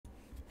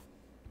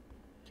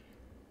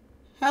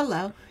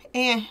Hello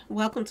and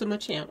welcome to my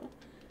channel.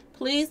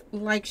 Please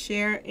like,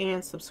 share,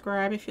 and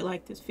subscribe if you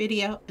like this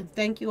video, and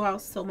thank you all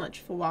so much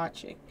for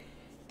watching.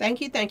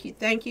 Thank you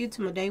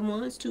to my day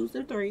ones, twos,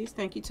 and threes.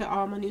 Thank you to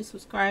all my new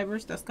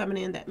subscribers that's coming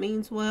in. That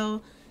means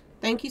well.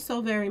 Thank you so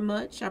very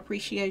much. I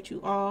appreciate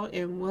you all,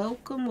 and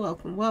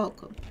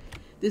welcome.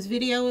 This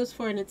video is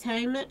for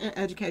entertainment and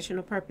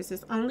educational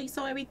purposes only,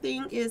 so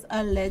everything is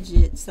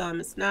alleged. Some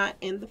it's not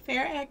in the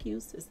fair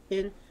accuse. It's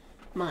in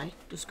my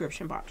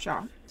description box,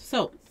 y'all.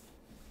 So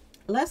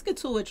let's get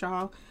to it,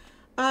 y'all.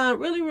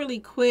 Really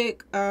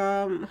quick.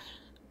 I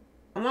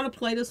want to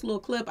play this little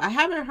clip. I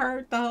haven't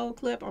heard the whole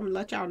clip. I'm gonna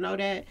let y'all know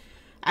that.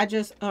 I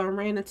just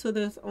ran into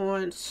this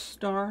on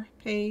Star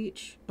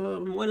page,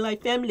 One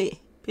Life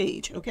Family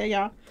page. Okay,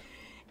 y'all.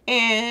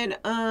 And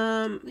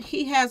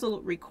he has a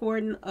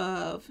recording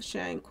of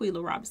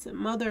Shanquella Robinson,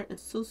 mother and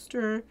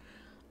sister.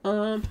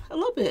 A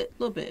little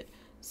bit.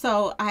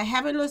 So I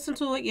haven't listened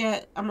to it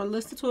yet. I'm gonna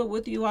listen to it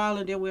with you all,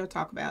 and then we'll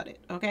talk about it.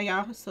 Okay,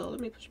 y'all. So let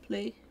me push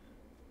play.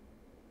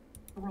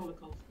 Roller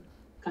coaster,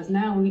 because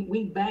now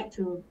we back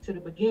to the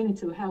beginning,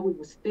 to how we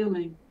was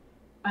feeling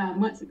 5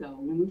 months ago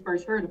when we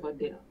first heard of her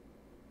death.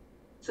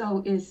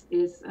 So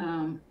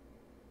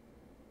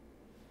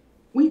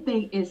we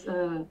think it's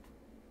a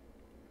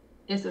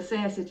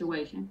sad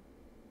situation,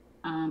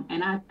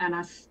 and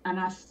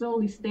I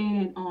solely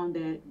stand on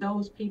that.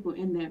 Those people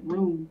in that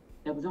room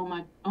that was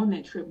on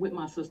that trip with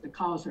my sister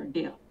caused her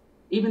death,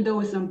 even though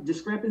it's some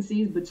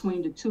discrepancies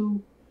between the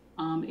two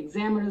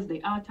examiners,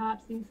 the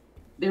autopsies,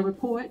 their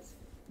reports.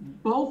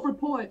 Both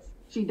reports,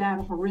 she died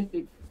a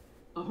horrific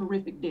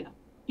death.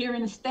 Here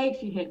in the States,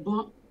 she had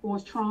blunt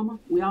force trauma.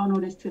 We all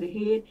know that's to the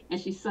head, and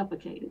she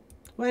suffocated.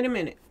 Wait a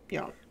minute,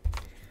 y'all.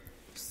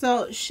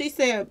 So she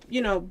said,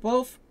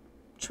 both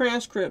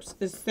transcripts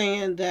is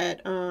saying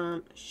that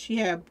she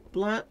had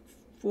blunt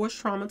force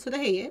trauma to the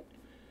head,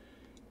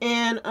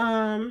 and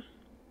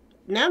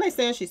now they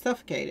saying she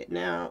suffocated.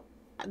 Now,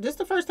 this is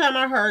the first time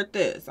I heard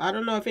this. I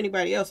don't know if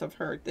anybody else have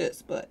heard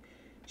this, but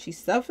she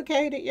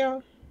suffocated,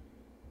 y'all.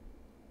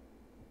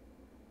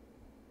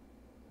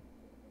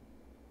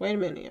 Wait a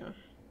minute,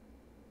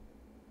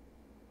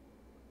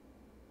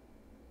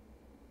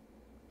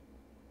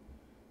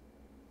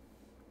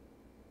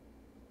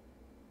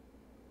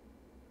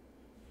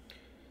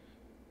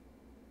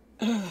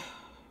 y'all.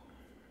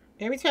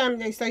 Every time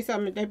they say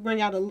something, they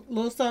bring out a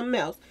little something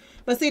else.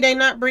 But see, they're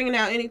not bringing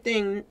out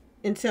anything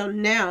until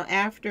now,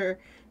 after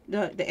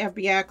the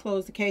FBI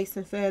closed the case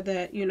and said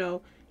that,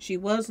 she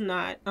was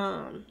not,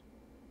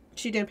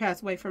 she didn't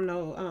pass away from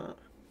no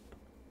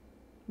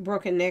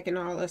broken neck and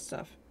all that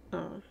stuff.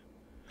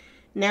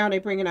 Now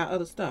they're bringing out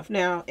other stuff.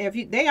 Now,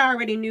 they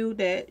already knew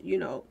that,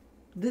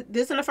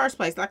 this in the first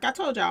place. Like I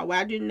told y'all,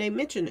 why didn't they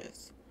mention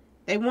this?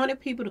 They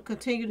wanted people to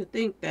continue to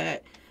think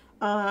that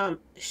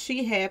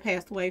she had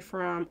passed away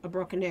from a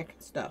broken neck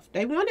and stuff.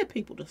 They wanted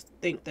people to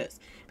think this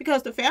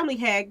because the family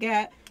had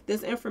got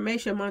this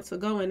information months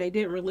ago and they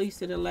didn't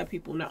release it and let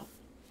people know.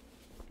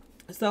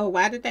 So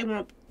why did they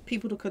want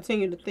people to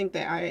continue to think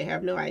that? I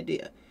have no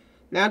idea.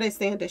 Now they're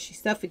saying that she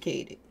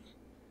suffocated.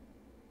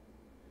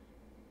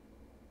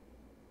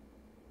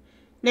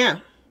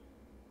 Now,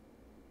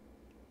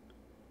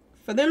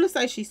 for them to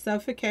say she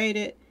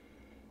suffocated,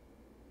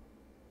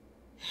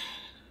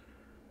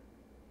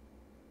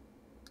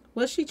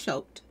 was she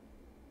choked?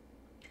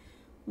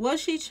 Was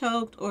she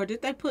choked, or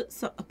did they put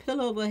a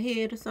pillow over her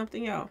head or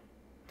something, y'all?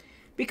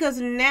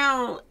 Because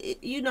now,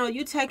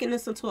 you're taking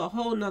this into a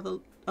whole nother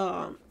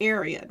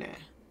area now,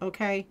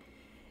 okay?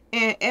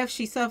 And if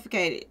she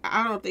suffocated,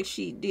 I don't think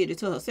she did it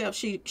to herself.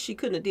 She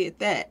couldn't have did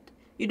that.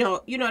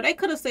 They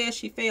could have said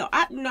she fell.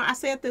 I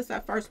said this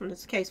at first when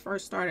this case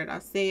first started. I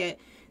said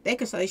they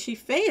could say she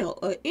fell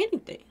or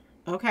anything.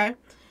 Okay.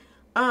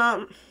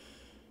 Now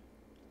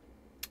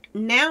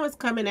it's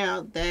coming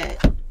out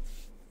that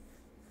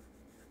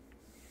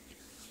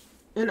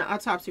in the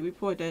autopsy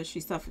report that she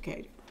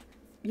suffocated.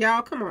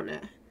 Y'all, come on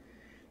now.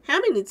 How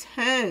many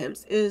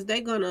times is they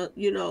gonna,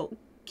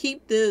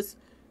 keep this,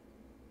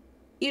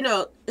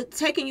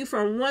 taking you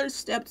from one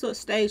step to a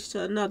stage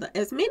to another?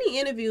 As many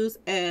interviews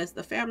as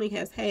the family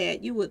has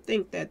had, you would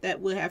think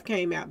that would have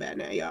came out by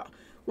now, y'all.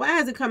 Why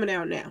is it coming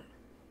out now?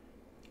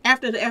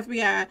 After the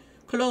FBI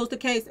closed the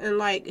case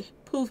and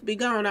poof, be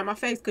gone out my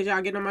face because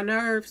y'all getting on my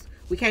nerves.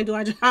 We can't do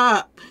our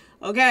job,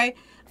 okay?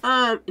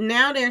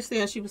 Now they're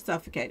saying she was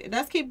suffocated.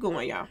 Let's keep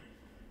going, y'all.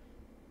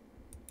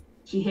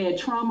 She had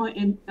trauma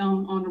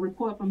on the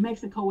report from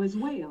Mexico as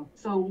well.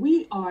 So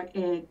we are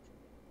at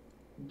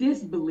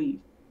disbelief.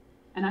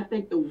 And I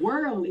think the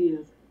world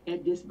is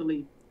at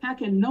disbelief. How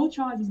can no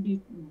charges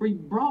be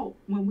brought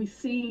when we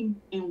see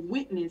and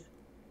witness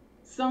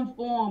some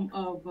form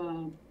of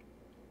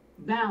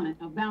violent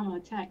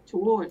attack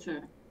towards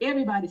her?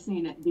 Everybody's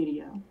seeing that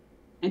video.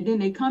 And then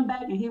they come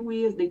back and here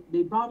we is.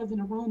 They brought us in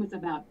a room. It's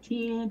about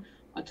 10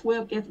 or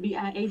 12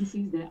 FBI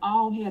agencies that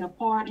all had a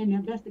part in the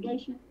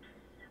investigation.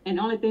 And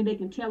the only thing they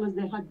can tell us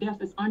that her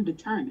death is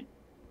undetermined.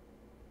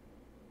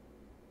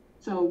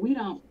 So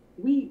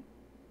we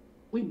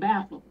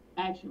baffled,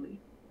 actually,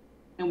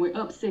 and we're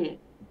upset.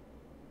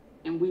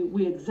 and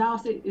we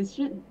exhausted. It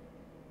shouldn't.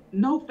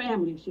 No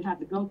family should have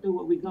to go through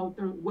what we go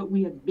through, what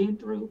we have been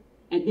through,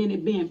 and then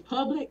it being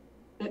public.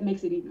 That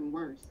makes it even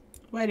worse.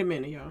 Wait a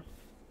minute, y'all.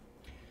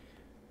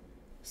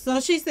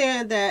 So she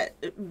said that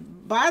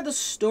by the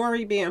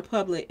story being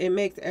public, it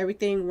makes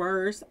everything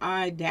worse.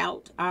 I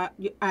doubt.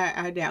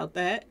 I doubt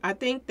that. I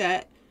think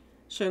that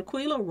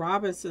Shanquella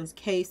Robinson's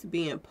case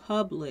being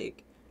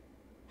public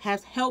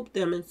has helped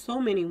them in so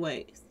many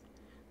ways.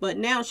 But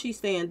now she's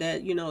saying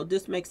that,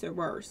 this makes it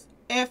worse.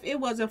 If it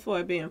wasn't for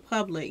it being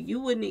public, you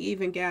wouldn't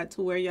even got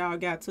to where y'all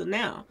got to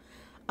now.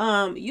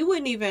 You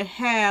wouldn't even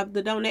have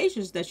the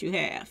donations that you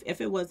have if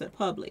it wasn't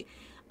public.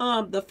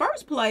 The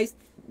first place,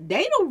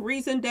 they the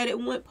reason that it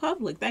went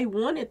public. They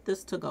wanted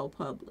this to go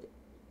public.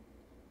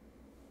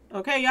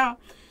 Okay, y'all.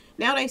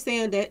 Now they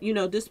saying that,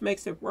 this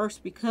makes it worse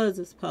because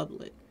it's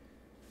public.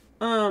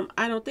 I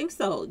don't think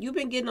so. You've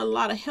been getting a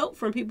lot of help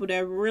from people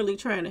that are really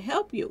trying to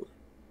help you.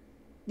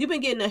 You've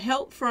been getting the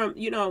help from,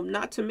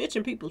 not to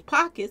mention people's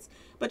pockets,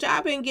 but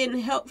y'all been getting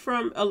help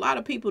from a lot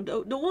of people,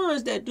 the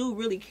ones that do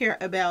really care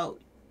about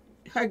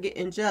her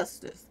getting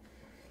justice.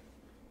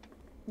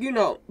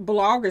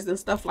 Bloggers and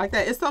stuff like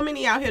that. It's so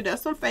many out here.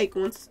 There's some fake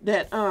ones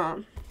that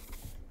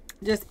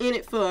just in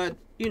it for,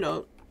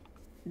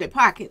 their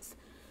pockets.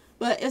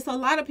 But it's a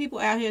lot of people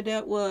out here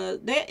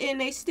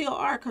and they still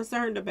are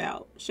concerned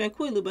about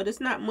Shanquella, but it's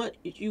not much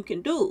you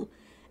can do.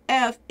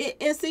 And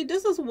see,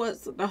 this is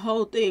what's the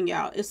whole thing,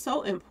 y'all. It's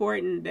so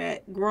important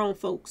that grown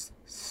folks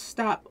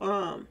stop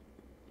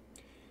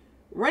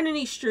running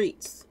these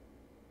streets.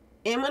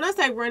 And when I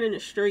say running the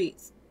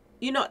streets,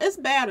 it's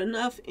bad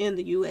enough in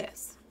the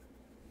U.S.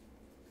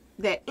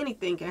 that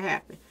anything can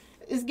happen.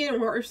 It's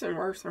getting worse and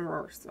worse and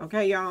worse.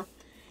 Okay, y'all?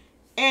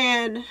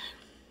 And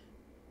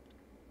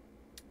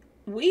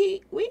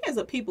we as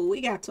a people, we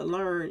got to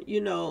learn,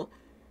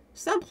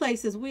 some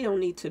places we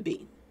don't need to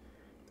be.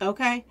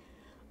 Okay?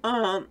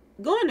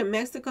 Going to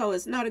Mexico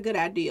is not a good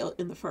idea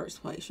in the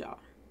first place, y'all.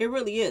 It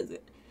really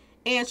isn't.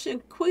 And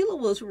Shanquella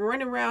was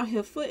running around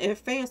her foot and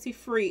fancy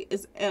free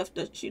as if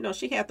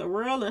she had the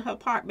world in her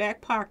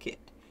back pocket.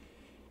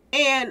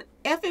 And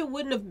if it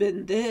wouldn't have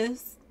been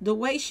this, the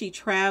way she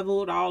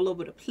traveled all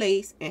over the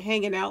place and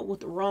hanging out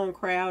with the wrong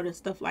crowd and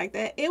stuff like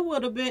that, it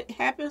would have been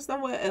happened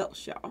somewhere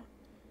else, y'all.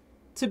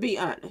 To be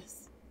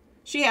honest,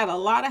 she had a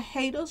lot of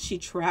haters. She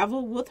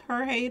traveled with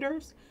her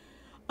haters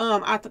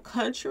out the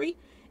country.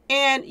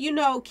 And,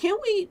 can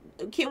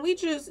we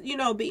just,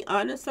 be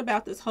honest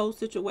about this whole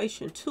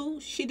situation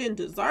too? She didn't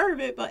deserve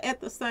it, but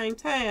at the same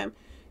time,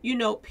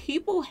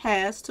 people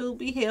has to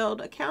be held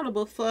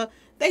accountable for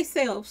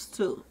themselves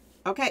too.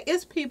 Okay,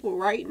 it's people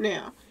right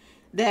now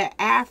that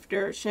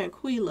after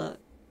Shanquella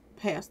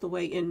passed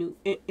away in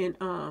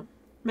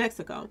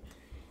Mexico,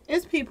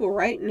 it's people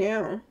right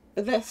now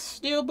that's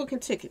still booking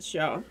tickets,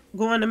 y'all,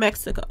 going to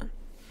Mexico.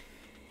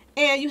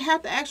 And you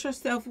have to ask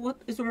yourself,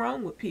 what is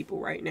wrong with people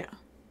right now?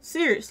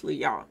 Seriously,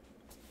 y'all.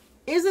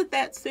 Is it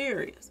that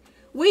serious?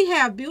 We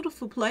have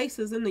beautiful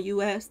places in the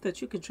U.S.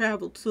 that you can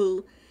travel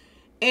to.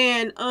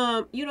 And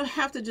you don't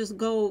have to just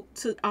go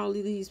to all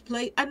of these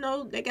places. I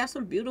know they got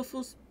some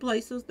beautiful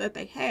places that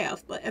they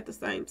have. But at the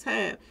same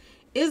time,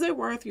 is it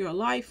worth your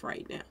life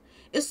right now?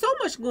 It's so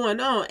much going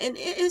on. And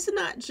it's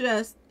not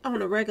just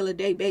on a regular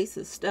day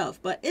basis stuff.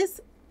 But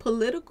it's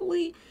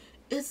politically,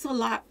 it's a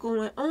lot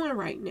going on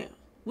right now.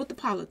 With the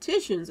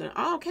politicians and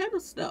all kind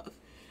of stuff.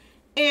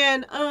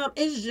 And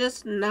it's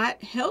just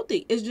not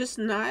healthy. It's just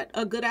not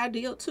a good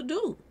idea to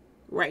do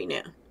right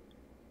now.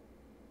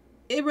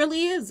 It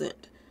really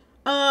isn't.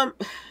 I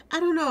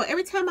don't know.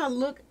 Every time I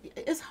look,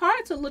 it's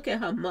hard to look at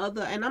her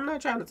mother. And I'm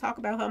not trying to talk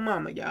about her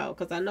mama, y'all.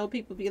 Because I know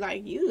people be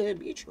like, you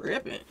be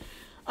tripping.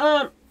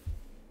 Her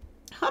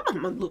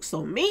mama looks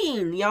so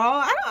mean,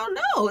 y'all. I don't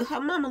know.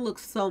 Her mama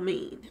looks so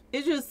mean.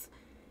 It's just...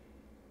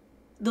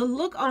 the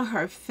look on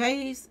her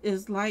face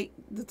is like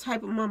the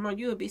type of mama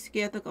you would be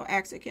scared to go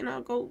ask her, can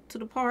I go to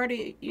the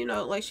party?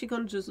 Like she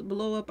gonna just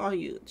blow up on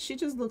you. She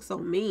just looks so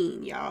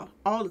mean, y'all,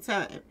 all the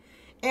time.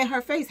 And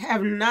her face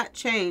have not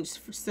changed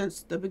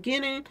since the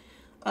beginning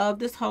of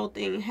this whole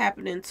thing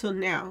happening till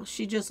now.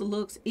 She just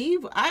looks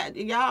evil.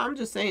 I'm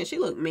just saying, she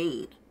look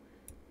mean.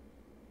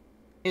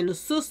 And the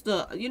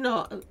sister,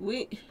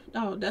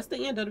 that's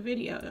the end of the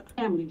video.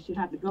 Family should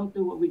have to go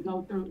through what we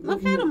go through.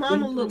 Look how the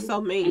mama looks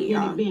so mean,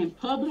 y'all. And then it being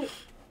public,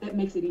 that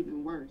makes it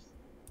even worse.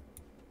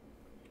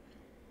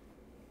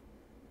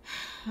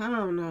 I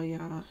don't know,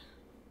 y'all.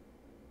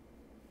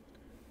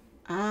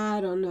 I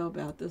don't know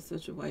about this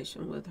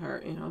situation with her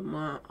and her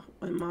mom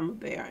and Mama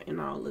Bear and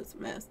all this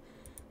mess.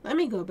 Let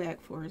me go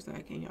back for a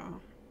second,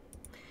 y'all.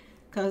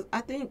 Because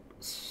I think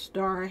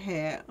Star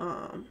had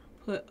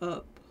put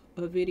up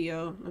a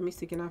video. Let me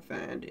see, can I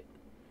find it?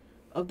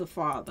 Of the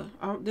father.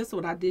 This is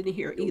what I didn't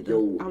hear either.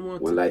 I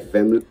want One Life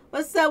Family.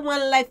 What's up,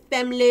 One Life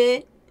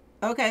Family?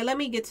 Okay, let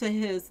me get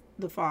to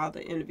the father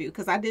interview.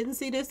 Because I didn't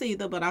see this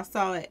either, but I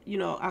saw it,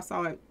 I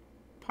saw it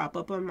pop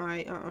up on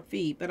my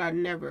feed, but I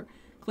never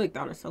clicked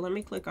on it. So let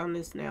me click on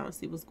this now and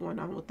see what's going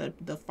on with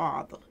the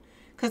father.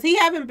 Because he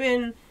haven't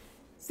been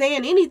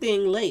saying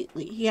anything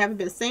lately. He haven't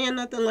been saying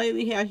nothing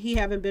lately. He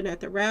haven't been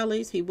at the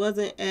rallies. He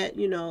wasn't at,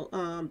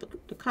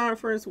 the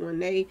conference when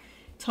they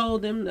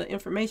told him the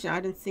information. I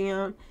didn't see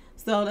him.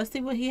 So let's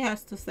see what he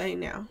has to say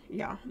now,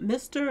 y'all.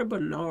 Mr.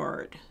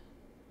 Bernard.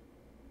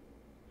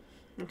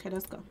 Okay,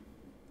 let's go.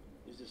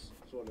 It's just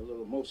sort of a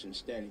little emotion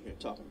standing here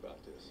talking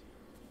about this.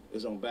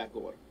 It's on back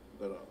order.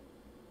 But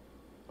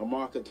a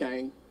marker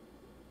came,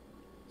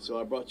 so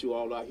I brought you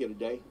all out here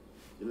today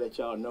to let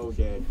y'all know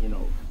that,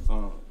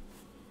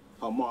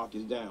 her mark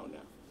is down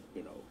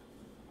now,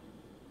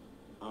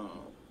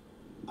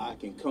 I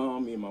can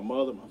come, me and my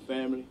mother, my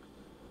family,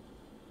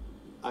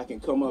 I can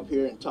come up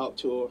here and talk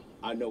to her.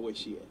 I know where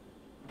she at.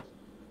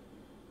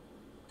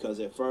 Because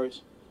at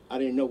first, I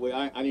didn't know where,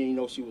 I didn't even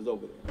know she was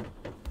over there.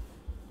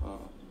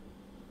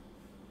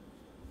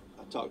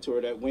 I talked to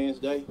her that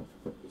Wednesday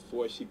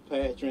before she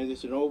passed,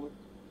 transitioned over.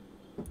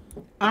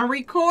 I'm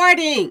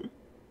recording.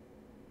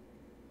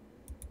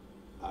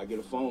 I get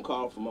a phone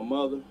call from my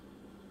mother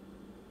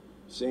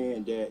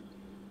saying that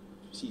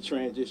she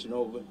transitioned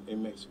over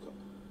in Mexico.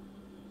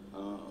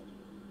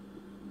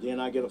 Then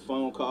I get a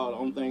phone call. The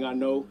only thing I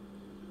know,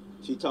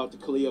 she talked to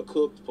Kalia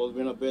Cook, supposed to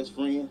be her best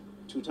friend,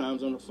 2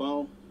 times on the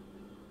phone.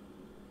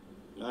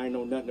 I ain't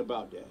know nothing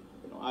about that.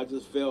 I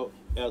just felt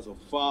as a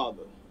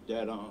father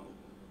that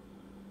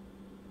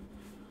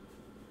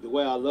the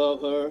way I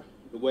love her,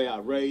 the way I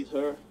raised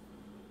her,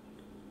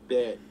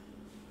 that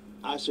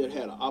I should have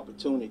had an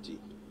opportunity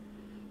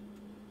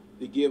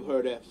to give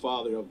her that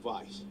father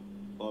advice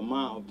or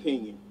my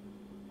opinion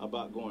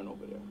about going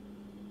over there,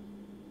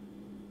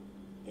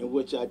 in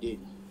which I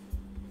didn't.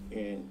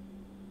 And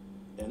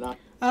I.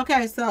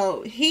 Okay,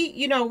 so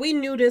he, we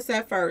knew this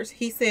at first.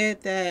 He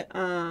said that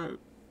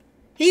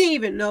he didn't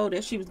even know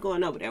that she was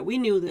going over there. We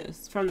knew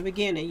this from the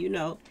beginning,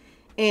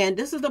 And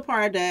this is the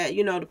part that,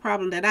 the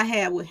problem that I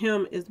had with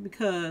him is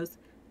because,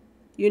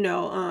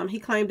 he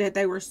claimed that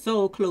they were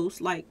so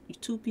close, like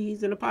 2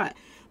 peas in a pot.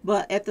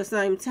 But at the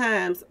same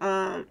time,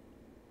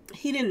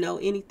 he didn't know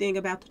anything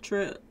about the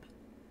trip.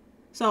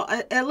 So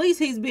at least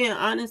he's being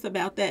honest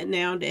about that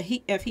now, that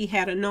if he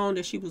had known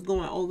that she was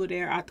going over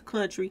there out the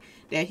country,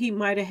 that he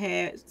might have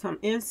had some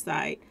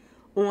insight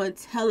on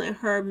telling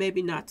her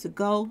maybe not to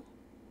go.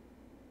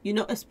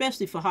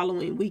 Especially for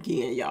Halloween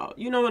weekend, y'all.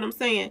 You know what I'm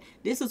saying?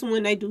 This is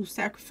when they do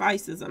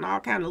sacrifices and all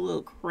kind of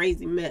little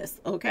crazy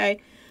mess, okay?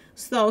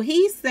 So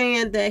he's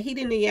saying that he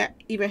didn't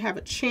even have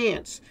a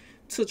chance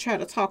to try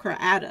to talk her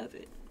out of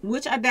it,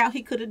 which I doubt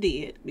he could have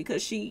did,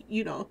 because she,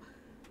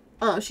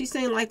 she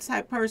seemed like the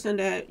type of person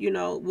that,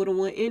 would have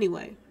went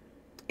anyway.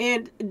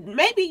 And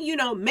maybe,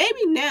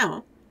 maybe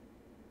now,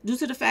 due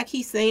to the fact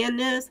he's saying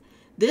this,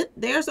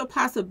 there's a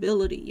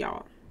possibility,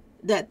 y'all,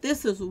 that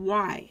this is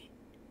why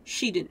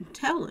she didn't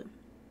tell him,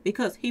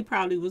 because he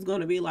probably was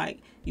going to be like,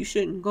 you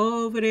shouldn't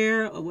go over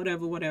there or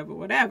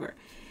whatever.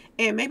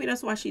 And maybe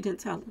that's why she didn't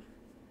tell him.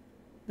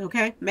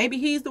 Okay? Maybe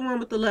he's the one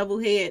with the level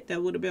head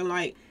that would have been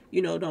like,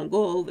 don't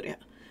go over there.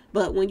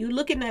 But when you're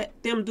looking at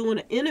them doing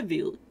an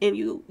interview and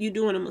you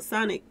doing a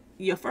Masonic,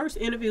 your first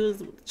interview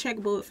is with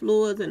checkerboard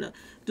floors and the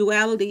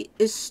duality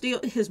is still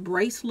his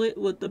bracelet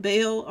with the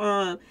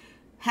bell.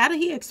 How did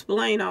he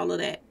explain all of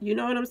that? You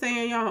know what I'm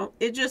saying, y'all?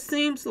 It just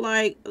seems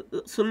like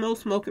some more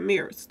smoke and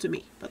mirrors to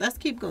me. But let's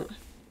keep going.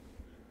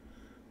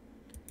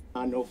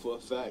 I know for a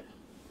fact,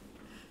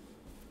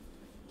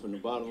 from the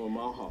bottom of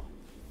my heart,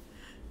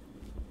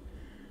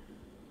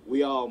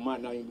 we all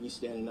might not even be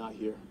standing out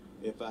here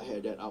if I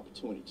had that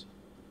opportunity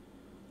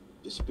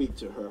to speak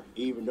to her,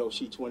 even though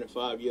she's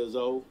 25 years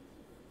old.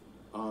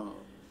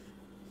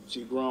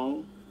 She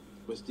grown,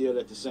 but still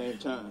at the same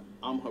time,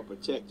 I'm her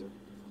protector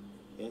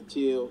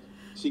until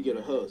she get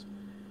a husband.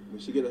 When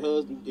she get a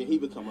husband, then he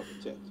become a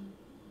protector.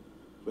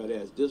 But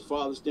as this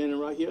father standing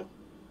right here,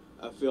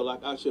 I feel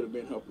like I should have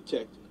been her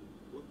protector,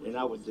 and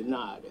I was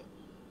denied that.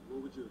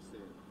 What would you have said?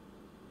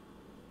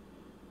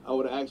 I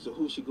would have asked her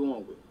who she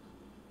going with.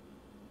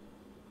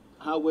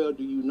 How well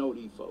do you know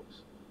these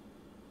folks?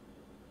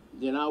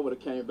 Then I would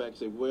have came back and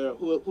said, well,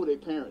 who their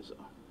parents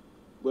are.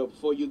 Well,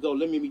 before you go,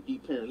 let me meet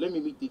these parents. Let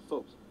me meet these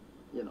folks.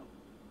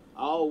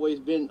 I always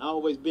been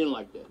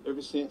like that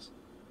ever since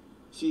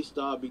she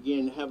started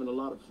beginning having a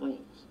lot of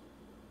friends.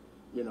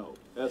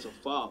 As a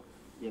father,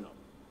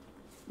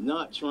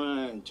 not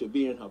trying to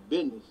be in her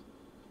business.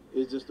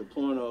 It's just the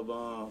point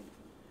of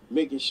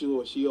making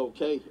sure she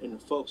okay and the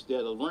folks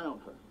that are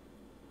around her,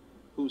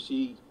 who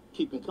she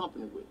keeping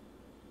company with.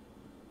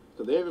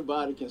 Because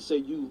everybody can say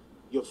you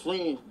your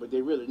friend, but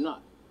they're really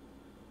not.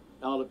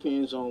 It all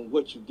depends on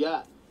what you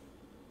got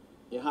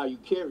and how you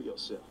carry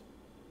yourself.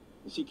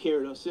 And she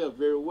carried herself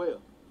very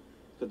well,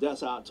 because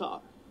that's how I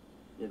taught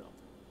her,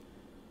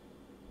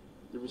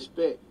 the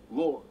respect,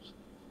 morals.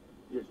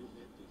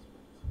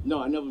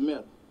 No, I never met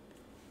her.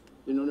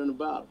 Didn't know nothing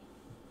about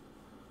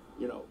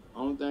her.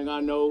 Only thing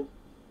I know,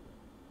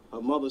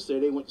 her mother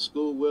said they went to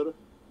school with her,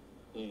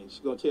 and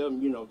she's gonna tell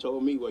me,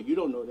 told me, well, you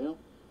don't know them.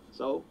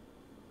 So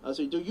I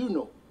said, do you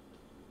know them?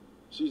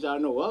 She said, I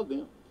know of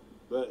them,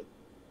 but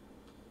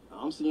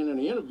I'm seeing in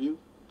the interview,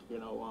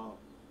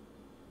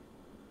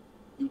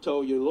 You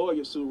told your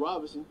lawyer, Sue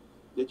Robinson,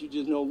 that you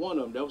just know one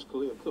of them. That was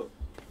Khalil Cook.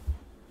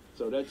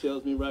 So that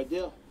tells me right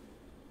there,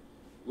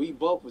 we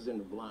both was in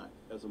the blind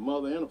as a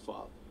mother and a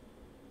father.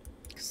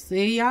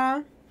 See,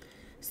 y'all?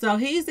 So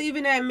he's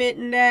even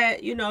admitting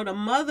that, you know, the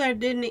mother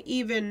didn't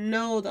even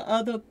know the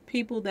other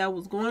people that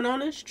was going on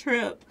this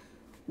trip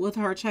with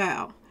her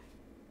child.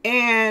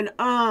 And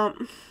I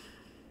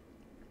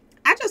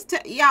just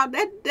tell y'all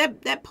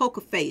that poker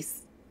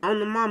face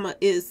on the mama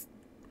is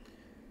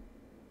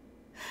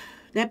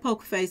that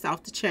poker face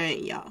off the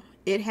chain, y'all.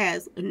 It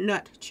has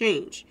not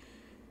changed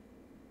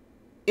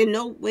in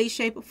no way,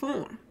 shape, or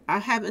form. I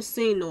haven't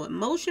seen no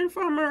emotion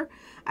from her.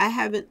 I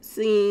haven't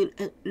seen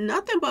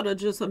nothing but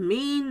just a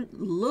mean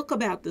look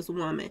about this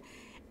woman.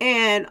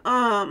 And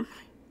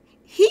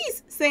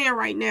he's saying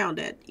right now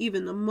that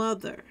even the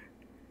mother,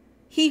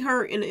 he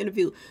heard in the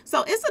interview.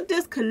 So it's a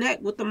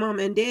disconnect with the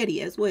mama and daddy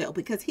as well,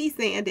 because he's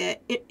saying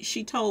that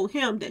she told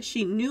him that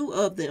she knew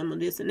of them and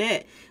this and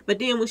that. But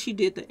then when she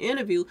did the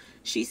interview,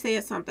 she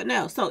said something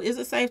else. So is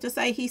it safe to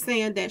say he's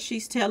saying that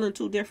she's telling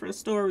two different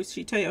stories?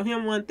 She tell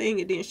him one thing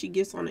and then she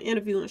gets on the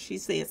interview and she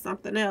says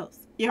something else.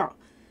 Y'all.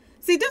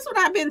 See, this is what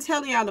I've been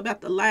telling y'all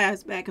about the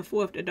lies back and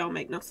forth that don't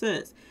make no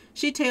sense.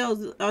 She tells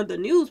the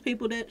news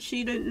people that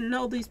she didn't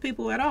know these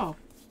people at all.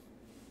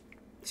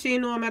 She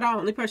didn't know them at all. The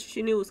only person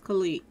she knew was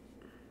Khalid.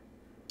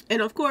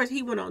 And of course,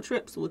 he went on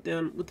trips with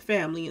them, with the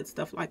family and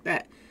stuff like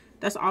that.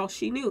 That's all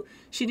she knew.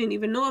 She didn't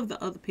even know of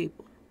the other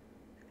people.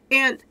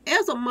 And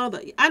as a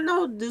mother, I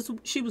know this.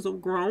 She was a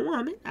grown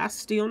woman. I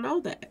still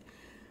know that.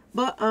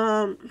 But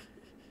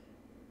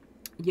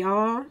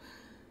y'all,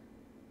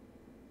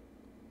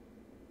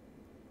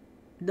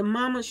 the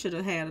mama should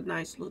have had a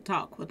nice little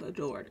talk with her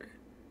daughter.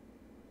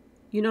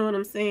 You know what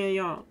I'm saying,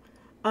 y'all?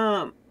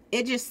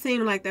 It just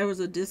seemed like there was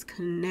a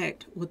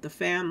disconnect with the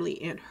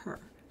family and her.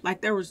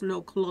 Like there was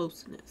no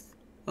closeness.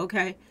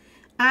 Okay?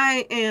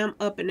 I am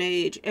up in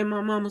age and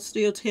my mama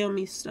still tell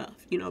me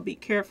stuff. You know, be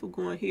careful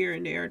going here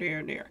and there, there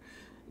and there.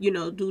 You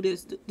know, do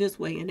this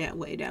way and that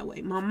way, that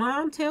way. My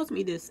mom tells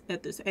me this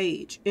at this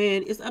age.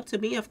 And it's up to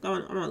me if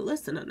I'm going to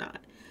listen or not.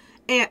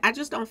 And I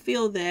just don't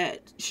feel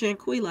that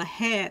Shanquella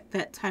had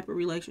that type of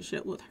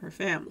relationship with her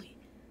family.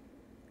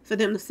 For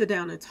them to sit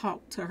down and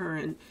talk to her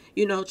and,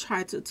 you know,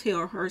 try to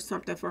tell her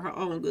something for her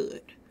own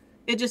good.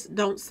 It just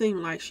don't seem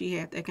like she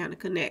had that kind of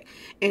connect.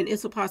 And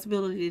it's a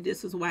possibility that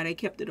this is why they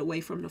kept it away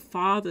from the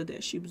father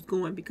that she was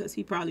going, because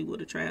he probably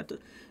would have tried to,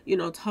 you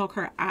know, talk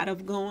her out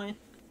of going.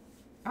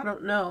 I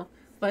don't know.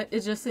 But it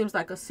just seems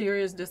like a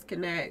serious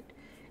disconnect.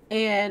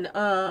 And,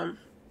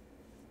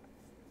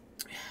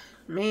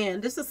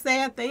 man, this is a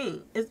sad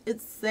thing.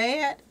 It's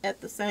sad at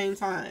the same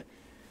time.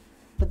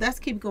 But let's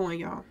keep going,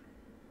 y'all.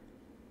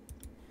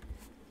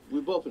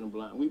 We both in the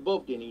blind. We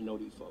both didn't even know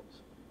these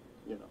folks,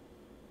 you know.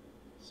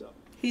 So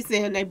He's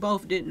saying they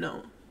both didn't know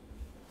him.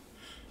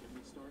 Can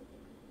we start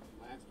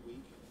last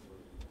week,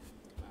 or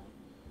about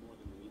more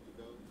than a week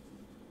ago?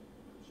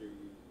 I'm sure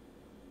you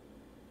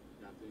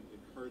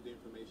heard the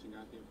information,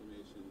 got the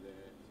information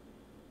that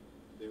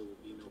there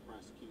would be no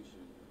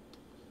prosecution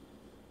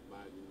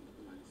by the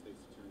United States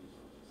Attorney's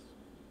Office.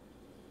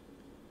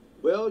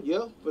 well,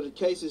 yeah, but the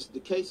case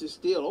is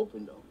still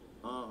open though.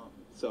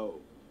 So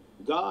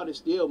God is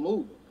still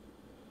moving.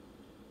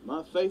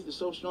 My faith is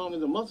so strong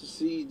in the mustard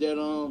seed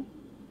that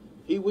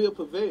He will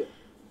prevail.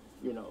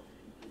 You know.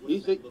 What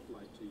does that look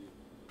like to you?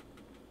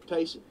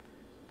 Patient,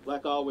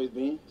 like I always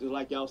been. Just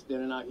like y'all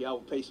standing out here, I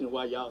was patient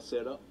while y'all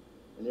set up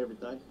and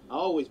everything. I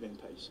always been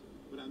patient.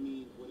 But I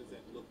mean, what does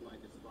that look like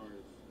as far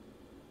as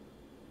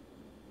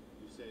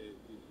you said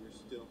you're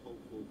still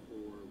hopeful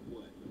for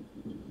what?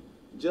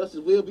 Justice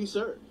will be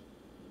served.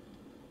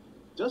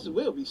 Justice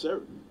will be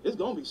served. It's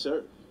gonna be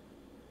served.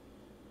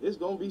 It's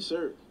gonna be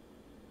served.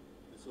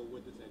 And so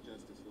what does that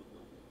justice look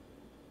like?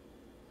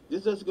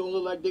 This just gonna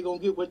look like they're gonna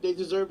get what they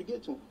deserve to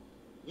get to them.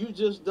 You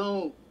just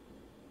don't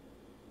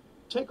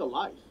take a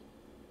life.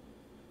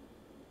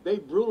 They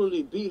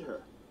brutally beat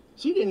her.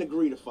 She didn't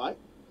agree to fight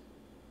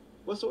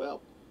whatsoever.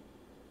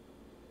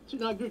 She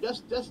not agree.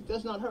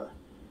 That's not her.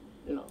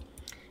 You know.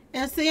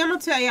 And see, I'm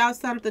gonna tell y'all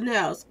something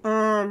else.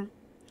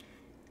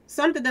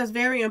 Something that's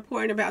very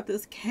important about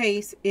this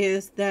case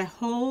is that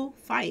whole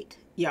fight,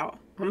 y'all.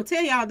 I'm gonna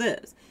tell y'all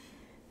this.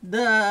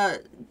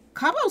 The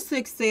Cabo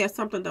 6 said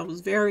something that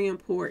was very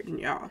important,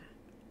 y'all.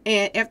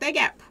 And if they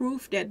got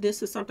proof that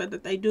this is something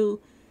that they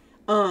do,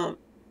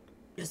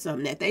 it's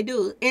something that they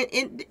do.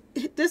 And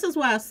this is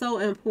why it's so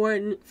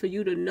important for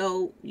you to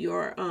know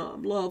your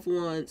loved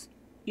ones,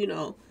 you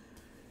know.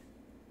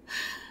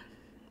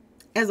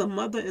 As a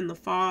mother and the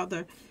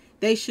father,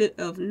 they should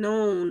have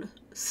known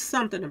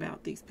something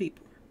about these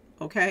people.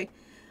 Okay?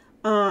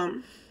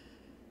 The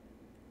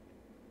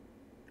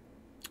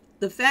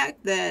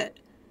fact that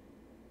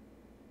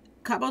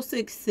Cabo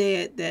 6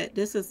 said that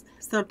this is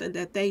something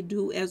that they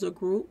do as a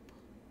group,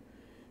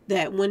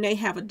 that when they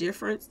have a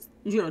difference,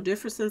 you know,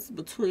 differences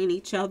between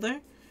each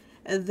other,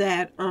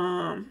 that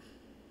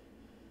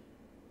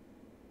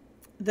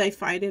they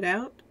fight it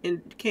out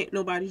and can't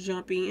nobody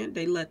jump in.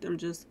 They let them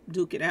just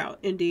duke it out,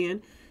 and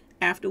then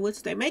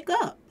afterwards they make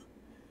up.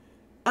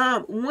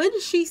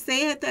 When she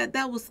said that,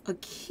 that was a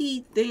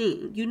key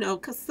thing, you know,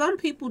 because some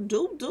people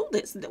do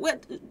this.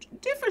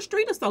 Different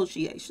street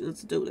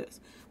associations do this.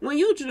 When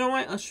you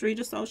join a street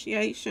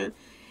association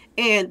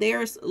and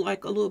there's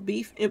like a little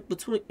beef in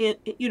between,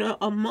 you know,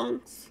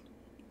 amongst,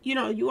 you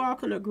know, you all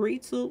can agree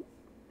to,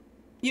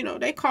 you know,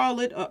 they call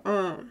it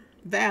a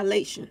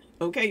violation.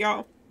 Okay,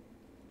 y'all.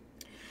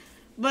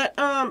 But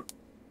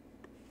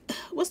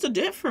what's the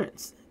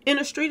difference in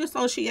a street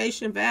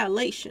association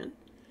violation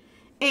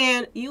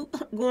and you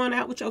going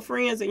out with your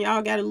friends and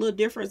y'all got a little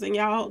difference and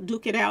y'all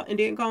duke it out and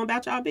then going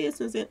about y'all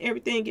business and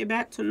everything get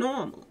back to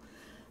normal?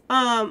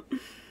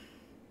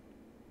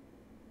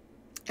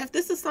 If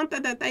this is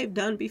something that they've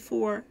done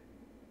before,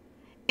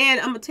 and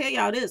I'm gonna tell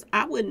y'all this,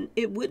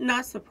 it would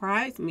not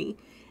surprise me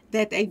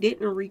that they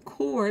didn't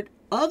record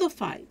other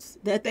fights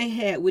that they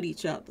had with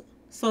each other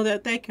so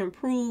that they can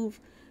prove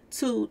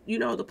to, you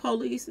know, the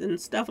police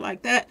and stuff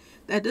like that,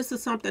 that this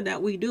is something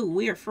that we do.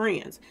 We are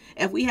friends.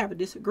 If we have a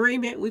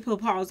disagreement, we put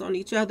paws on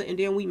each other and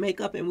then we make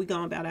up and we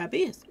go about our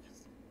business.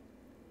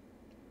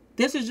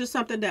 This is just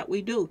something that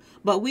we do.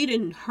 But we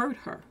didn't hurt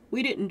her.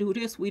 We didn't do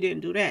this. We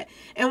didn't do that.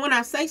 And when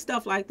I say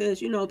stuff like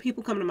this, you know,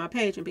 people come to my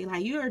page and be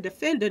like, you're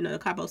defending the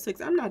Cabo 6.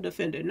 I'm not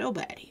defending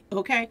nobody.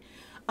 Okay?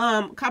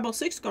 Cabo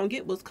 6 gonna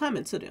get what's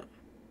coming to them.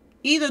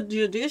 Either the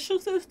judicial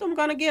system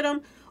gonna get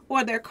them,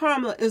 or their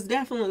karma is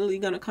definitely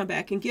going to come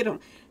back and get them.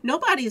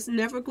 Nobody is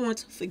never going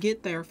to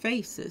forget their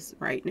faces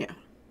right now.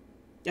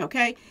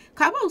 Okay?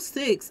 Cabo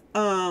 6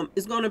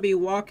 is going to be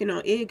walking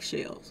on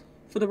eggshells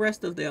for the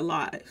rest of their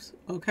lives.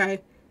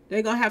 Okay?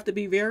 They're going to have to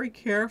be very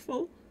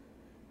careful.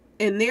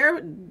 And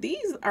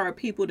these are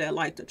people that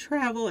like to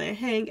travel and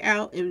hang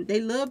out, and they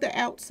love the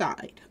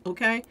outside.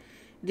 Okay?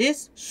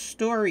 This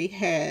story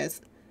has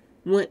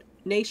went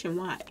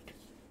nationwide.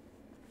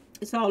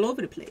 It's all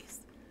over the place.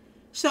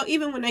 So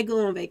even when they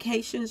go on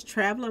vacations,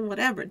 traveling,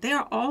 whatever,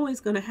 they're always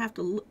going to have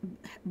to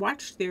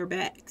watch their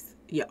backs,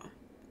 y'all.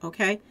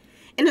 Okay?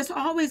 And it's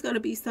always going to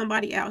be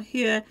somebody out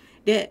here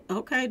that,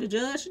 okay, the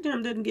judge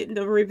them doesn't get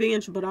the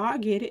revenge, but I'll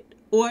get it.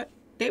 Or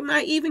they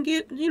might even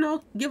get, you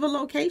know, give a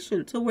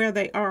location to where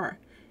they are.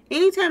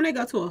 Anytime they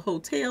go to a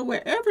hotel,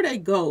 wherever they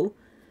go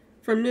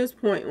from this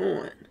point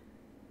on,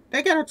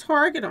 they got a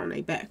target on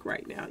their back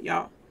right now,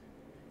 y'all.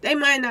 They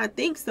might not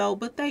think so,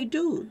 but they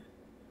do.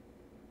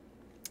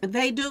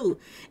 They do.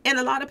 And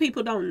a lot of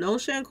people don't know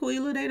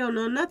Shanquella. They don't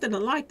know nothing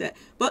like that.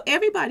 But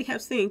everybody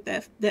have seen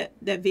that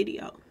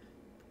video.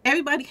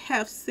 Everybody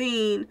have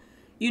seen,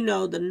 you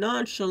know, the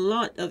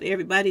nonchalant of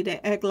everybody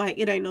that act like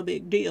it ain't no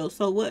big deal.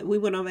 So what? We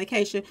went on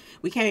vacation.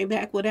 We came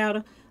back without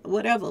a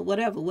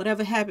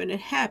whatever happened, it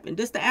happened.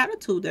 This the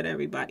attitude that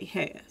everybody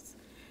has.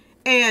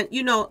 And,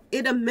 you know,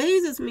 it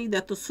amazes me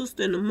that the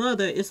sister and the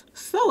mother is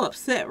so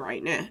upset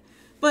right now.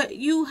 But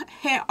you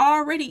had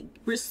already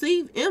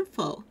received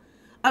info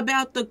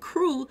about the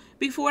crew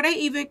before they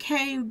even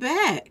came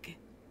back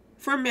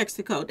from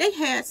Mexico. They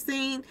had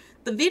seen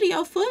the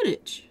video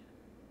footage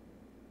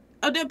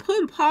of them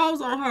putting paws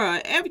on her.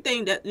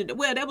 Everything that,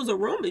 well, there was a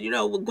rumor, you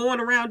know,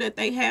 going around that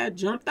they had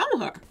jumped on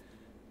her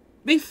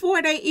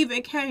before they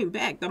even came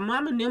back. The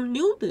mama and them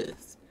knew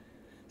this.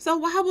 So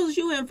why was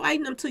you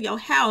inviting them to your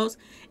house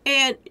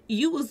and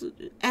you was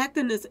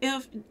acting as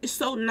if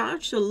so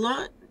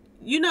nonchalant,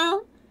 you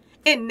know?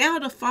 And now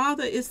the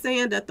father is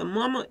saying that the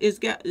mama is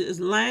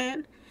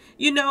lying.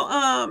 You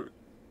know,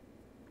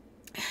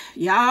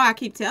 y'all, I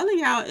keep telling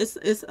y'all,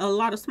 it's a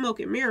lot of smoke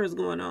and mirrors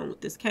going on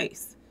with this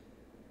case.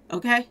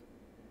 Okay?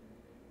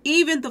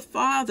 Even the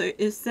father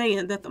is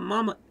saying that the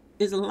mama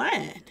is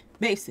lying,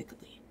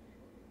 basically.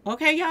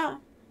 Okay, y'all?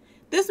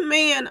 This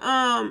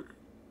man,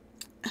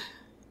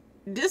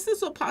 this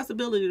is a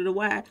possibility to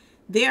why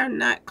they're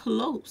not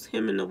close,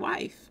 him and the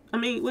wife. I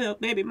mean, well,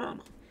 baby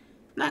mama.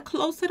 Not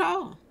close at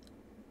all.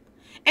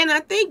 And I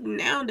think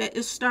now that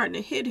it's starting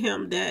to hit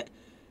him that,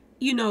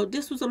 you know,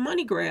 this was a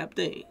money grab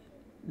thing.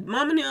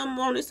 Mama and them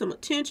wanted some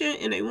attention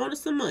and they wanted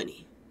some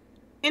money.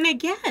 And they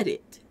got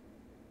it.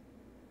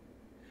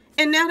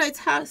 And now they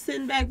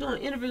sitting back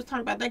doing interviews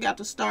talking about they got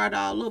to start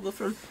all over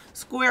from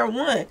square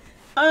one.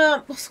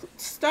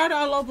 Start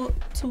all over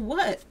to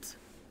what?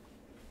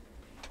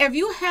 If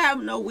you have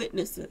no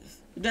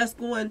witnesses that's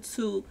going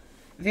to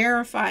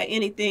verify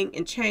anything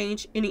and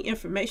change any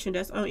information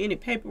that's on any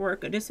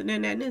paperwork or this and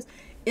that and this,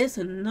 it's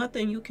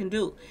nothing you can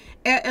do.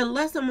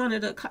 Unless I'm one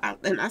of the,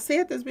 and I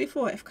said this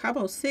before, if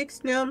Cabo 6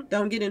 them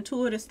don't get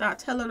into it and start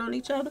telling on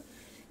each other,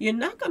 you're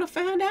not going to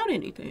find out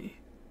anything.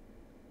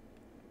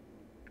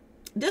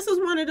 This is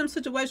one of them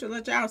situations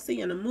that y'all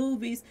see in the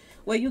movies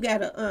where you got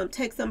to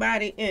take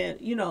somebody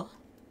and, you know,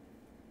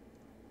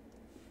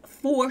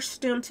 force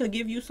them to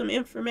give you some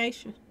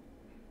information.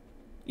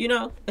 You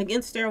know,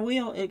 against their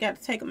will, and got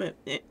to take them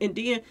in, and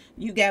then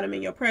you got them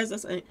in your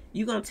presence, and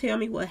you gonna tell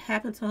me what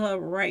happened to her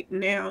right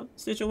now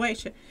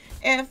situation.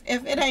 If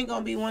it ain't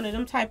gonna be one of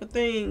them type of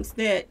things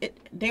that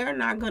they're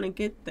not gonna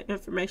get the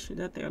information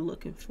that they're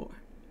looking for.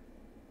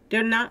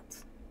 They're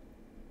not.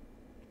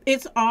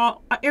 It's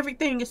all,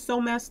 everything is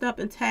so messed up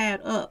and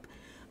tied up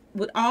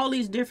with all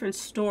these different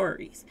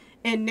stories.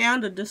 And now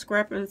the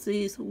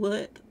discrepancies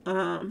with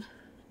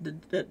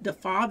the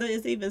father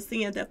is even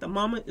seeing that the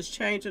mama is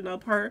changing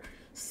up her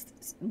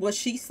what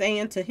she's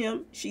saying to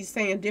him. She's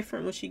saying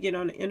different when she get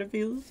on the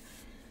interviews.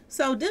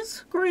 So this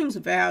screams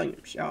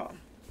volumes, y'all.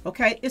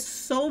 Okay, it's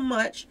so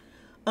much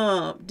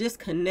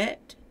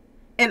disconnect,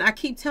 and I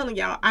keep telling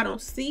y'all I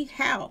don't see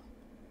how,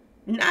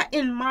 not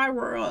in my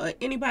world or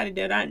anybody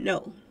that I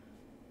know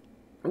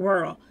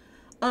world,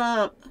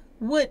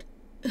 would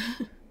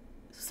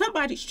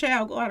somebody's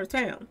child go out of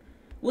town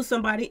with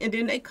somebody and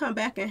then they come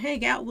back and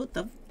hang out with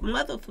the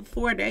mother for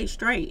 4 days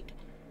straight.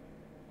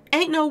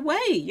 Ain't no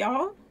way,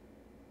 y'all.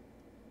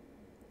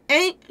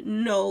 Ain't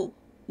no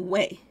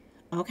way.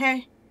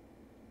 Okay?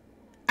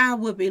 I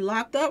would be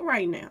locked up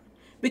right now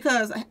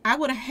because I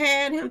would have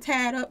had him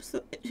tied up,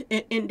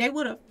 and I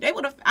would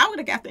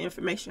have got the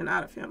information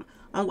out of him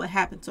on what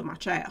happened to my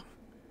child.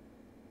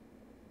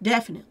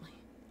 Definitely.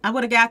 I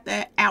would have got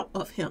that out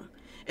of him.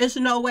 There's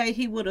no way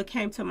he would have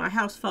came to my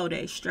house 4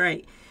 days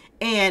straight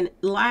and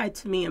lied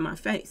to me in my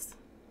face.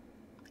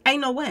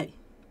 Ain't no way.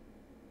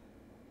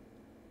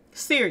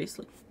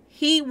 Seriously.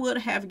 He would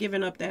have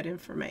given up that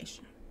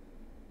information.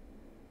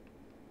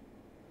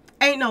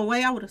 Ain't no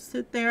way I would have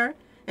sit there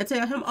and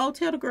tell him, oh,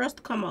 tell the girls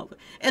to come over.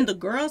 And the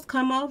girls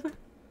come over.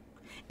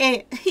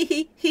 And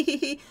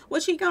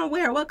what she gonna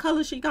wear? What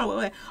color she gonna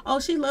wear? Oh,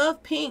 she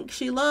loved pink.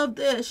 She loved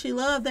this. She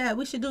loved that.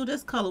 We should do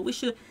this color. We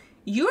should.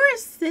 You're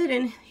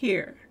sitting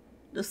here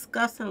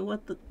discussing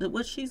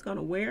what she's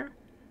gonna wear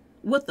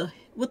with the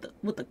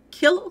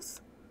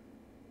killers.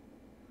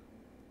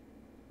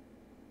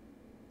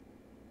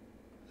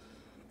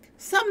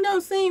 Something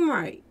don't seem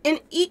right. And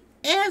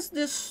as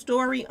this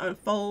story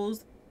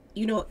unfolds,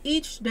 you know,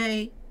 each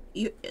day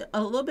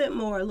a little bit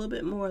more, a little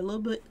bit more, a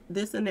little bit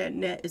this and that,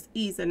 and that is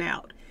easing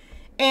out.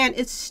 And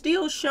it's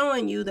still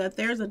showing you that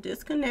there's a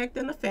disconnect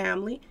in the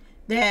family,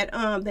 that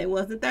they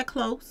wasn't that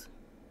close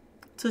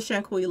to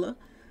Shanquella.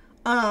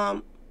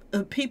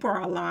 People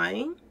are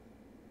lying.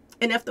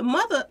 And if the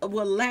mother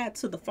will lie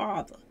to the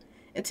father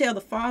and tell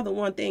the father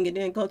one thing and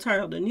then go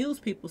tell the news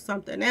people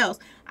something else.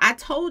 I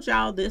told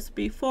y'all this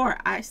before.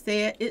 I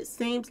said it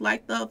seems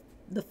like the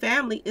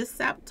family is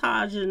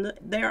sabotaging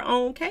their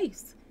own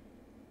case.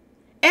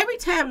 Every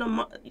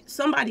time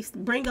somebody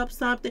bring up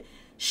something,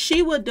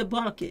 she would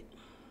debunk it.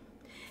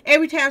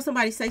 Every time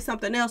somebody say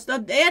something else, the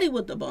daddy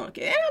would debunk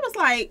it. And I was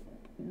like,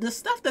 the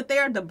stuff that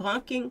they're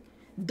debunking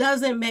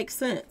doesn't make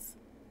sense.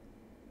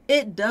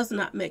 It does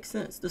not make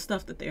sense, the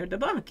stuff that they're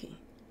debunking.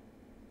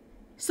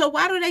 So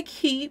why do they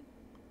keep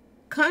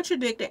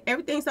contradicting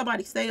everything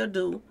somebody say or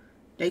do?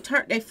 They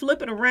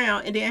flip it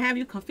around and then have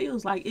you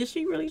confused. Like, is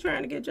she really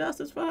trying to get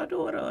justice for her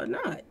daughter or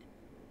not?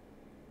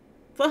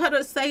 For her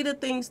to say the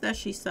things that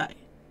she say.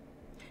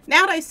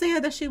 Now they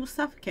saying that she was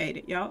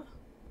suffocated, y'all.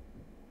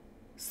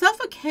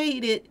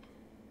 Suffocated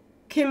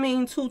can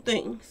mean two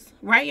things,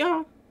 right,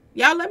 y'all?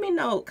 Y'all let me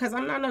know, because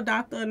I'm not no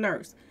doctor or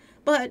nurse.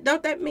 But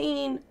don't that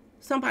mean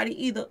somebody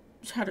either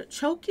try to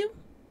choke you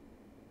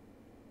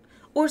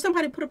or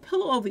somebody put a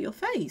pillow over your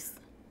face?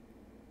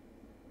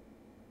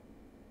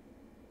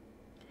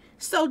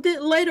 So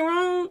did later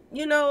on,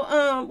 you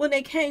know, when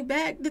they came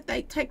back, did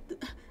they take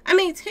I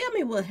mean, tell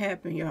me what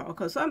happened, y'all,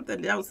 because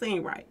something don't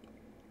seem right.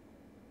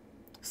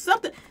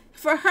 Something,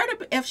 for her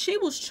to, if she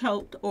was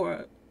choked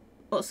or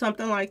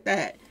something like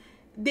that,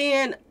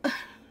 then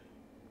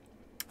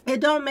it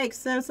don't make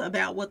sense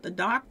about what the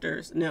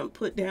doctors now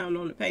put down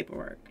on the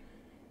paperwork.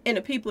 And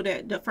the people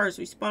that, the first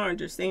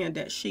responders saying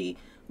that she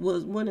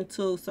went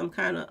into some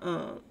kind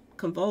of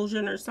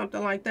convulsion or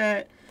something like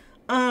that.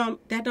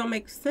 That don't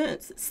make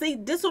sense. See,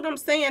 this is what I'm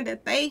saying,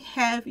 that they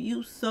have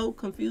you so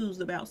confused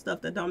about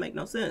stuff that don't make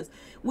no sense.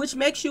 Which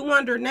makes you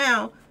wonder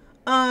now,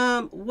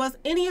 was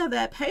any of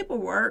that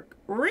paperwork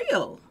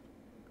real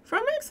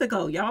from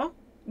Mexico, y'all?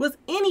 Was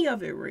any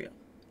of it real?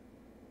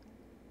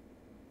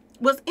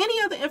 Was any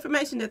of the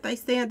information that they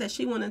said that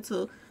she went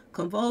into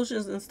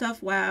convulsions and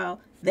stuff while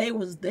they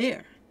was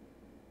there?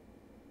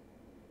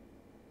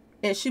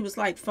 And she was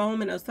like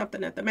foaming or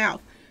something at the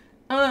mouth.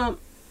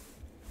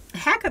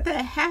 How could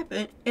that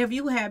happen if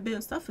you had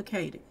been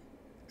suffocated?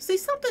 See,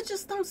 something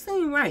just don't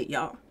seem right,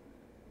 y'all.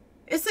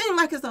 It seems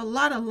like it's a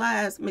lot of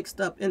lies mixed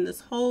up in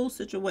this whole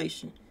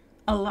situation.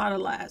 A lot of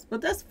lies.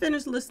 But let's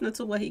finish listening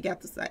to what he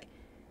got to say.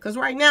 Because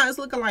right now it's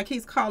looking like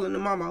he's calling the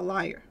mama a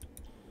liar.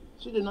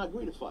 She did not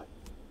agree to fight.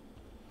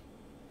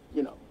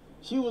 You know,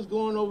 she was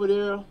going over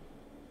there,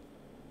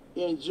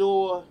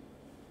 enjoy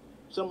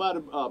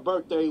somebody's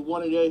birthday,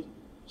 one of the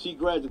she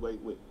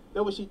graduated with.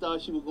 That's what she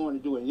thought she was going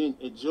to do, and then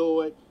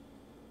enjoy,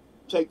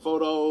 take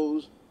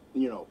photos,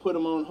 you know, put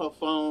them on her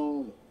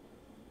phone,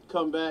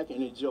 come back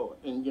and enjoy,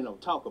 and, you know,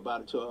 talk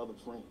about it to her other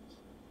friends,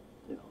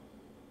 you know.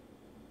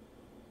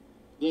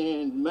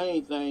 Then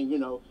main thing, you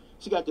know,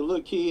 she got the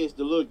little kids,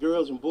 the little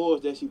girls and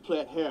boys that she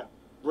plait hair,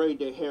 braid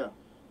their hair.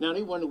 Now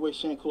they wonder where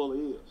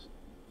Shanquella is.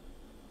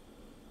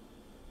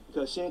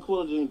 Because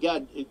Shanquella didn't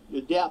got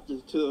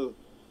adapted to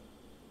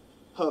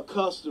her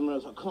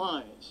customers, her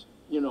clients,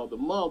 you know, the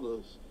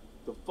mothers,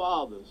 the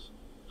fathers,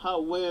 how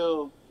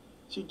well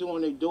She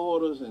doing their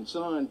daughters and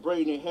sons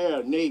braiding their hair,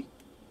 and they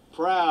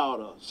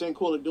proud of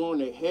Shanquella doing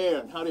their hair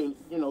and how they,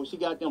 she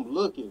got them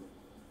looking,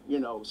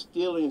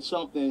 stealing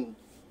something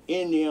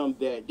in them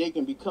that they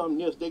can become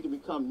this, they can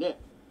become that.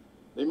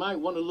 They might,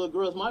 one of the little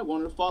girls might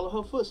want to follow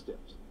her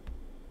footsteps.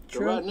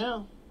 True. So right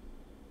now,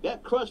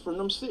 that crushed from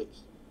them 6.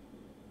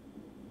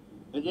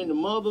 And then the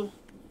mother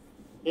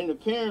and the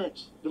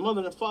parents, the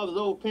mother and the father,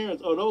 those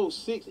parents of those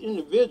 6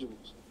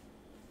 individuals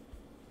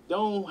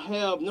don't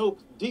have no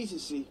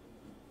decency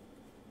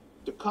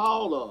to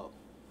call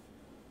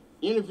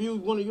interview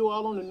one of you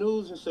all on the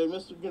news and say,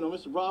 Mr.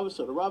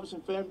 Robinson or the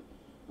Robinson family,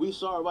 we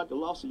sorry about the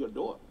loss of your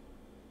daughter.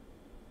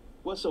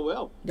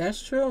 Whatsoever.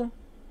 That's true.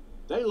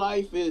 Their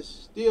life is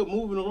still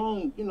moving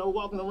around,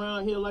 walking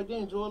around here like they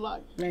enjoy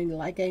life. Ain't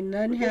nothing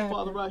happening. This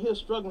father right here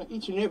struggling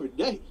each and every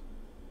day.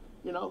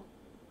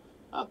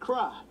 I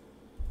cry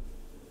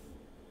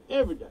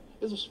every day.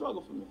 It's a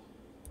struggle for me.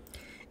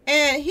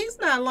 And he's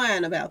not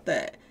lying about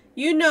that.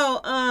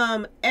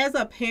 As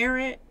a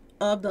parent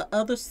of the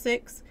other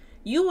 6,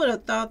 you would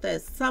have thought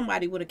that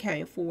somebody would have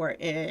came forward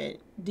and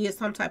did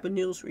some type of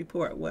news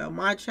report. Well,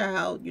 my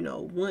child,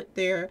 went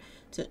there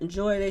to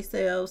enjoy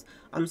themselves.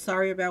 I'm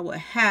sorry about what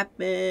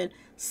happened.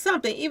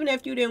 Something, even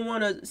if you didn't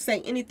want to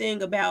say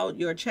anything about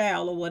your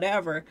child or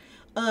whatever,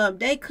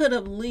 they could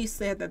have at least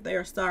said that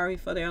they're sorry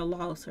for their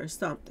loss or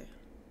something.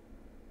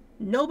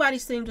 Nobody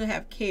seemed to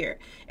have cared.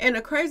 And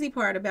the crazy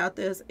part about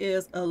this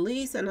is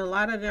Elise and a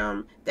lot of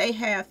them, they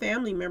have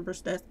family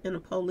members that's in the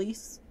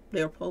police.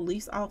 They're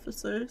police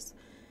officers.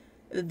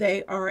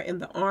 They are in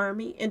the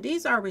army. And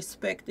these are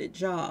respected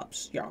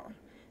jobs, y'all.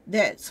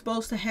 That's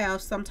supposed to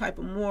have some type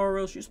of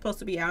morals. You're supposed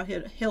to be out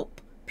here to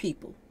help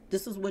people.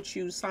 This is what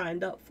you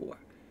signed up for.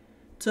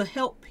 To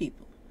help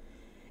people.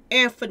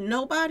 And for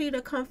nobody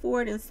to come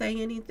forward and say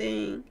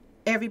anything,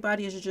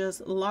 everybody is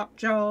just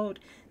lockjawed.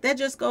 That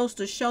just goes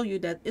to show you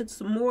that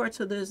it's more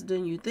to this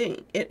than you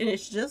think. And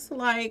it's just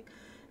like,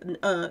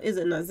 is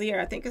it Nazir?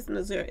 I think it's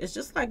Nazir. It's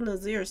just like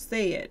Nazir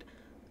said.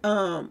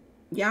 Y'all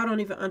don't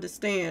even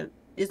understand.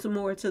 It's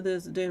more to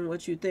this than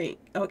what you think.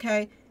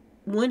 Okay?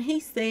 When he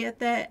said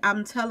that,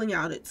 I'm telling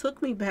y'all, it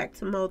took me back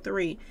to Mo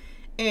 3.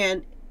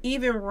 And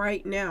even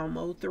right now,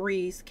 Mo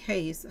 3's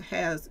case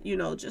has,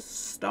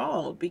 just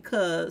stalled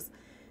because,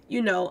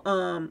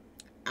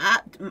 I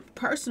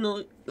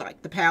personally,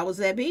 like the powers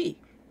that be,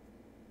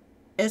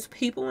 as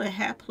people in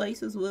high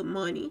places with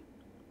money,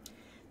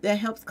 that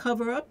helps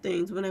cover up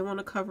things when they want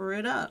to cover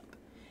it up.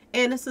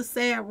 And it's a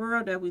sad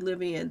world that we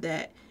live in,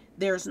 that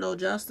there's no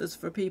justice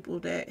for people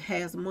that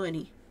has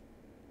money.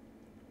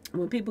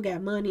 When people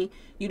got money,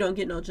 you don't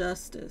get no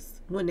justice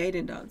when they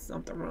done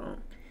something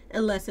wrong.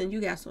 Unless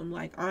you got some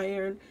like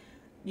iron,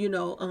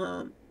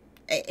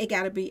 it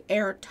got to be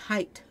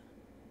airtight,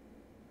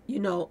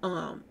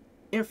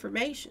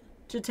 information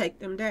to take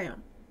them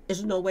down.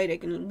 There's no way they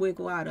can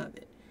wiggle out of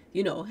it.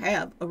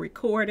 Have a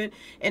recording,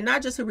 and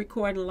not just a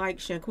recording like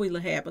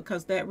Shanquella had,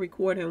 because that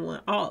recording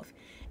went off.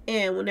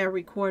 And when that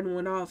recording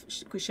went off,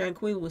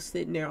 Shanquella was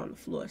sitting there on the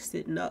floor,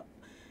 sitting up.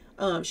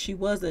 She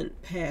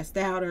wasn't passed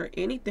out or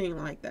anything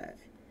like that.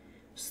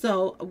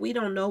 So we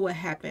don't know what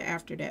happened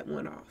after that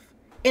went off.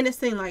 And it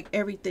seemed like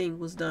everything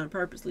was done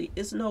purposely.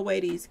 It's no way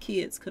these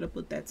kids could have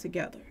put that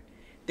together.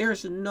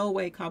 There's no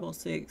way Cabo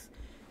 6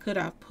 could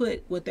have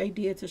put what they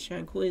did to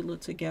Shanquella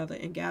together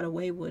and got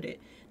away with it.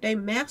 They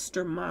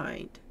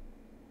mastermind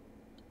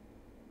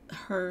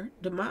her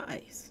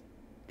demise.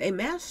 They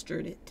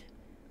mastered it.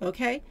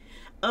 Okay?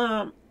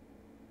 That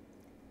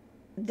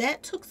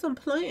took some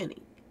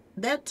planning.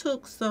 That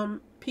took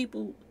some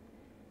people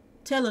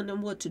telling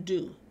them what to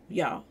do,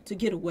 y'all, to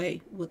get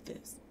away with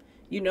this.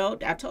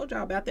 I told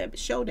y'all about that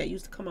show that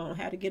used to come on,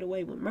 How to Get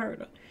Away with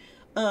Murder.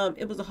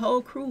 It was a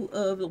whole crew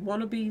of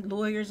wannabe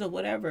lawyers or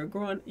whatever.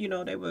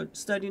 They were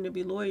studying to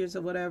be lawyers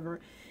or whatever.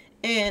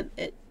 And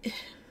it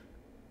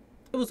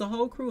was a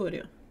whole crew of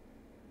them.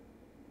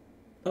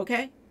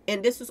 Okay?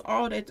 And this is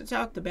all that they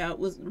talked about,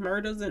 was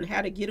murders and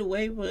how to get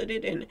away with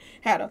it and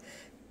how to...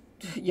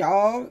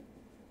 Y'all,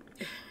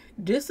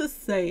 this is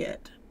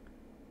sad.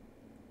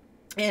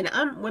 And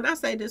when I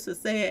say this is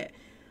sad,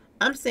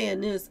 I'm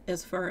saying this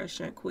as far as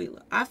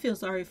Shanquella. I feel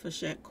sorry for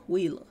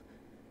Shanquella,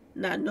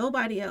 not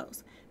nobody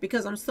else,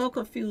 because I'm so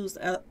confused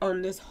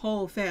on this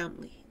whole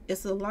family.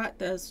 It's a lot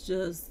that's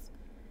just...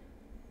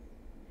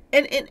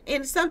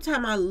 And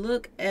sometimes I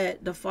look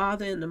at the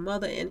father and the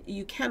mother, and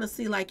you kind of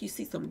see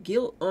some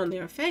guilt on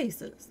their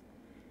faces.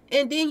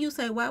 And then you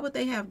say, why would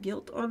they have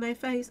guilt on their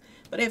face?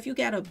 But if you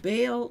got a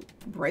bail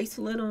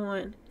bracelet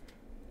on,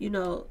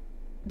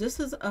 this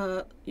is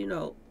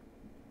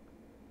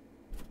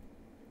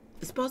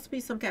it's supposed to be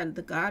some kind of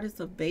the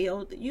goddess of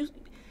bail.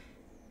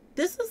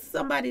 This is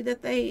somebody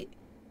that they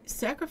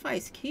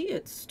sacrifice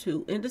kids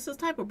to, and this is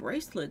the type of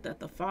bracelet that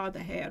the father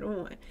had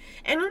on.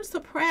 And I'm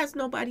surprised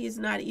nobody is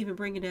not even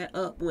bringing that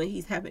up when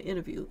he's having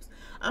interviews.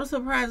 I'm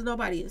surprised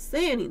nobody is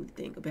saying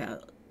anything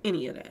about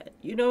any of that.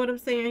 You know what I'm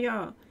saying,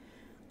 y'all?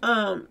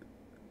 I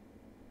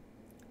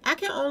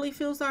can only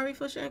feel sorry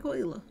for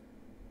Shanquella.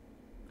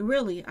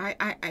 Really,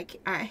 I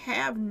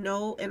have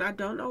no, and I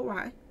don't know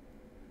why,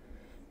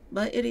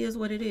 But it is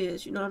what it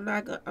is. You know, I'm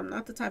not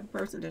the type of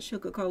person that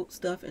sugarcoat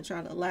stuff and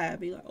try to lie.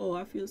 Be like, oh,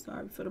 I feel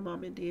sorry for the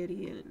mom and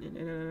daddy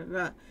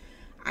and.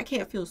 I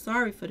can't feel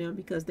sorry for them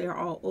because they're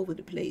all over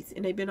the place,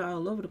 and they've been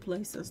all over the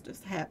place since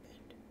this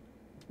happened.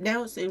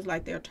 Now it seems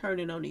like they're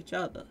turning on each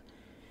other,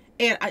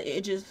 and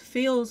it just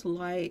feels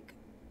like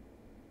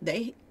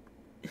they,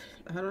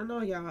 I don't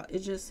know, y'all. It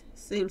just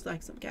seems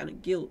like some kind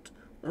of guilt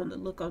on the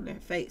look on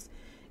their face.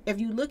 If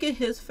you look at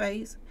his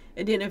face,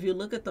 and then if you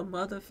look at the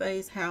mother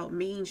face, how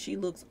mean she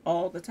looks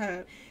all the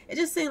time, it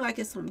just seems like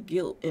it's some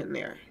guilt in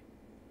there.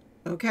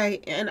 Okay,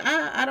 and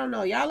I don't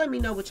know. Y'all let me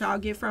know what y'all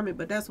get from it,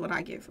 but that's what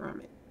I get from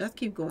it. Let's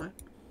keep going.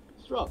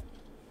 Struck. Have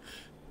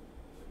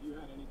you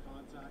had any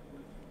contact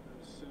with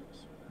those six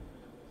or their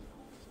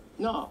families?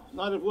 No,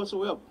 not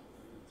whatsoever.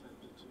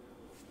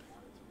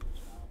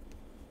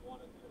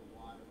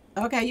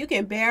 Okay, you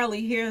can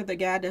barely hear the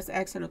guy that's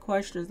asking the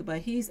questions, but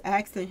he's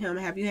asking him,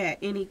 have you had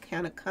any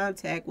kind of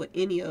contact with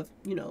any of,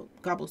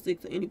 Gobble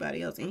Six or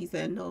anybody else? And he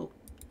said no.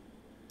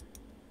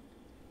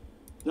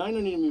 Now, ain't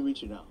no need of me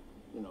reaching out.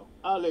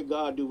 I'll let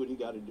God do what he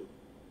got to do.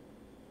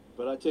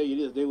 But I tell you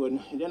this, they're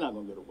not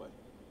going to get away.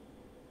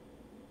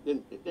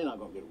 They're not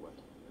going to get away.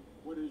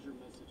 What is your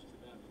message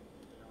to them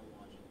if they are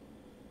watching?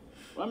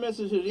 My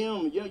message to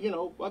them,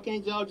 why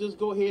can't y'all just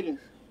go ahead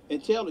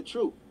and tell the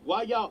truth?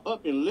 Why y'all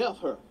up and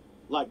left her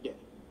like that?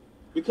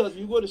 Because if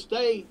you would have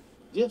stayed,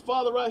 this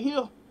father right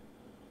here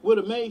would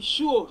have made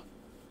sure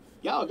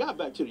y'all got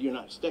back to the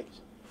United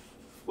States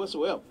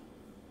whatsoever.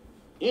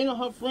 Any of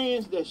her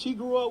friends that she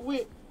grew up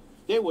with,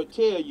 they would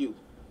tell you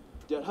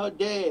that her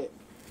dad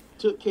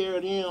took care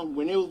of them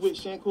when they was with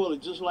Shanquella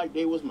just like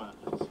they was mine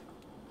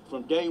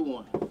from day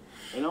one.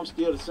 And I'm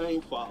still the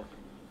same father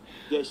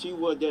that she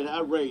was, that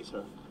I raised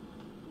her,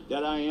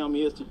 that I am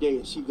is today,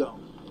 and she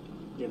gone.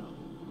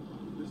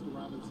 Mr.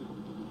 Robinson,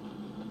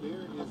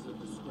 there is a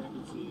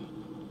discrepancy,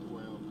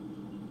 well,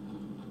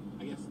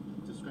 I guess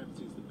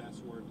discrepancy is the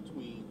best word,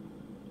 between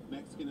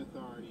Mexican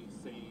authorities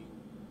saying,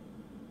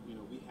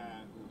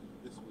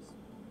 this was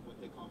what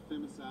they call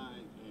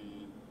femicide,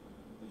 and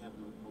they have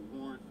a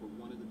warrant for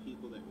one of the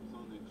people that was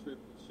on that trip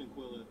with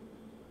Shanquella.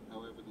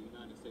 However, the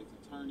United States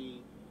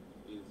attorney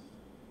is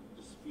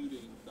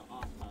disputing the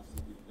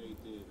autopsy that they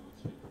did on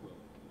Shanquella.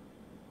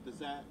 Does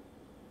that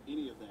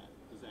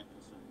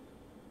concern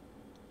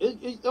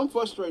you? I'm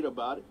frustrated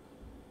about it.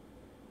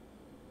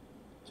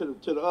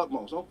 To the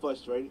utmost, I'm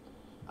frustrated.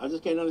 I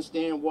just can't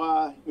understand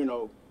why,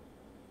 the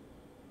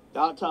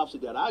autopsy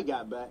that I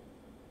got back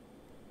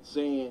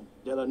saying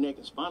that her neck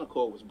and spinal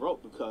cord was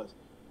broke, because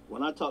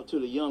when I talked to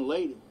the young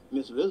lady,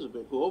 Miss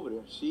Elizabeth, who over there,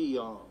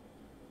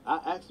 I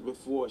asked her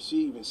before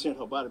she even sent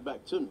her body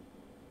back to me.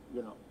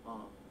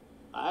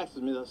 I asked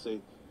her, I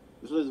said,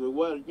 Miss Elizabeth,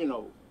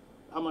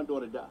 how my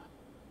daughter died?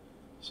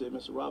 She said,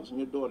 Mr. Robinson,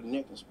 your daughter's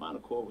neck and spinal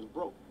cord was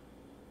broke.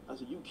 I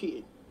said, you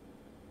kidding?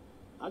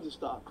 I just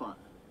started crying.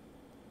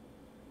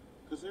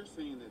 Because they're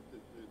saying that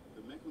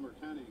the Mecklenburg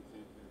County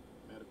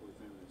medical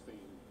examiner is saying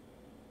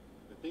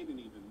that they didn't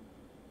even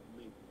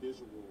make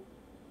visual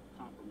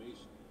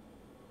confirmation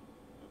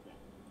of that.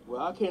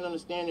 Well, I can't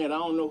understand that. I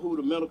don't know who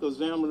the medical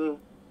examiner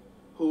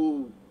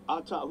who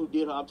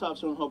did her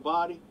autopsy on her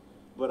body,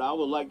 but I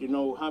would like to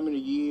know how many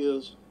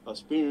years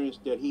experience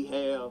that he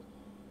have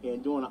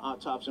in doing an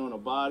autopsy on a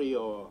body,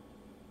 or,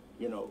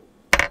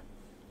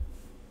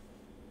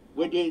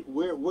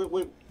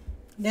 where.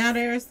 Now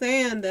they're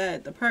saying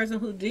that the person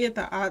who did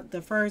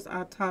the first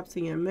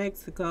autopsy in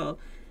Mexico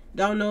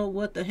don't know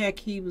what the heck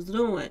he was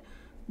doing.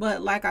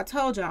 But like I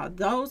told y'all,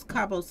 those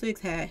Cabo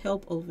Six had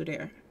help over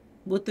there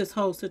with this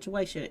whole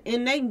situation.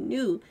 And they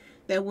knew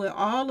that with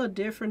all the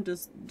different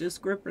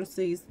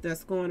discrepancies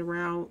that's going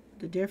around,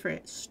 the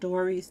different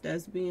stories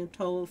that's being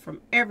told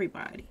from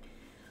everybody,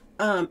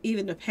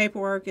 even the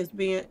paperwork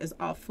is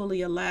all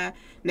fully a lie.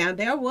 Now,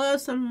 there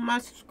was some of my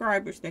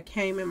subscribers that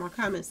came in my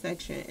comment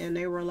section and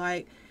they were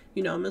like,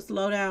 Miss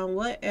Lowdown,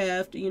 what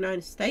if the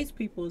United States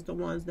people is the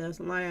ones that's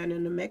lying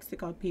and the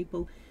Mexico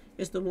people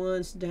is the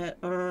ones that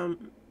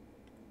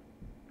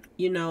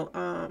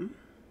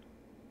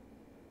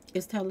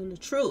is telling the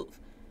truth?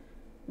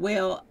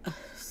 Well,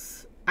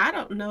 I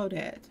don't know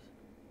that.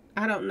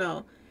 I don't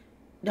know.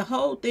 The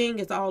whole thing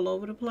is all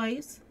over the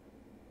place.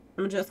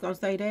 I'm just going to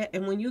say that.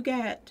 And when you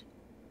got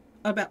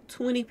about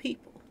 20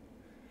 people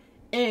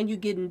and you're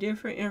getting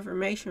different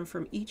information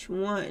from each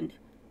one,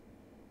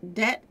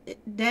 that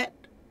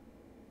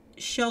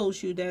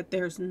shows you that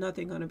there's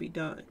nothing going to be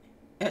done.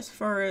 As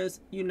far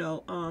as,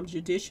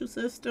 judicial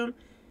system,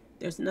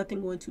 there's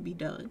nothing going to be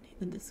done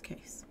in this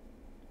case.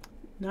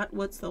 Not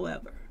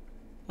whatsoever.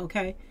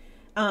 Okay?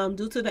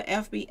 Due to the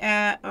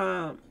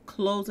FBI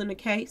closing the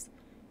case,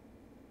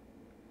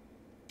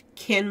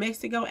 can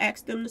Mexico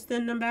ask them to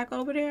send them back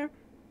over there?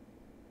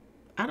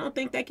 I don't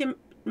think they can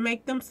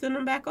make them send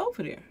them back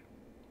over there,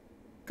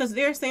 because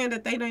they're saying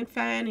that they didn't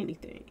find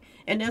anything.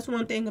 And that's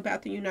one thing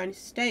about the United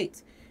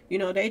States.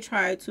 They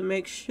try to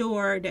make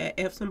sure that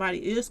if somebody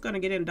is going to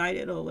get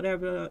indicted or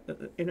whatever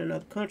in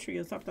another country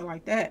or something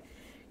like that,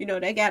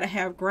 they got to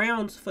have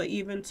grounds for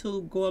even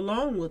to go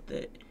along with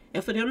it.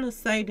 And for them to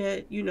say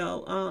that,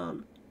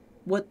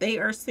 what they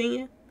are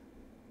seeing,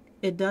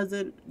 it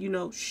doesn't,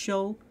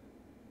 show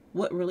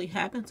what really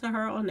happened to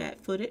her on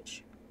that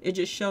footage. It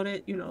just showed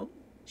that,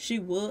 she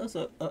was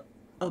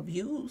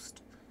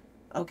abused.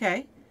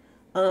 Okay.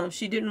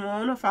 She didn't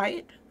want to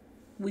fight.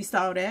 We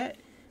saw that.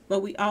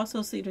 But we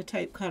also see the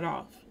tape cut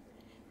off.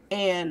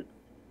 And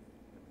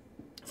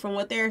from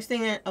what they're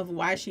saying of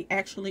why she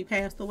actually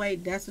passed away,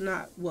 that's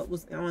not what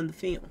was on the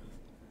film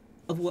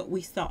of what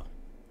we saw.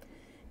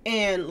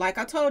 And like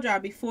I told y'all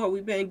before,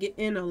 we've been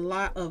getting a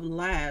lot of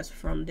lies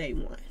from day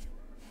one.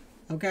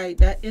 Okay,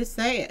 that is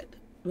sad,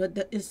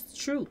 but it's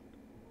true.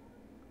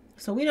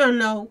 So we don't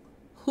know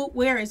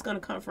where it's going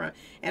to come from.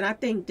 And I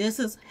think this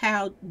is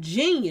how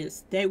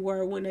genius they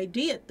were when they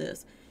did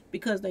this,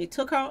 because they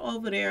took her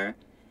over there.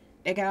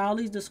 They got all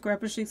these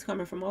discrepancies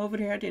coming from over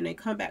there. Then they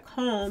come back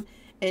home,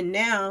 and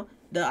now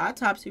the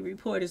autopsy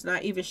report is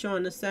not even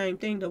showing the same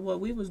thing to what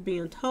we was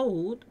being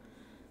told.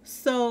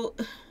 So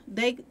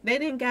they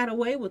didn't get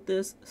away with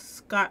this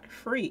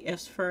scot-free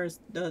as far as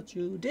the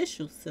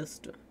judicial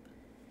system.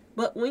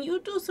 But when you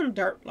do some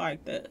dirt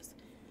like this,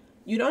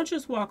 you don't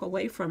just walk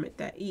away from it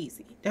that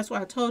easy. That's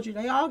why I told you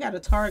they all got a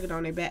target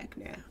on their back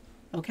now.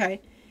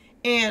 Okay?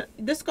 And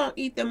this is going to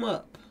eat them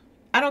up.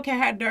 I don't care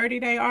how dirty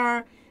they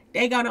are.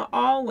 They're going to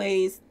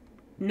always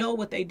know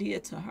what they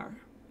did to her.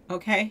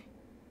 Okay?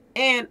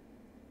 And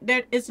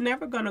that it's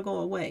never going to go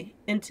away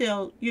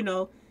until,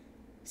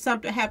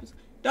 something happens.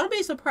 Don't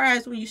be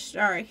surprised when you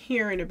start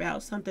hearing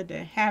about something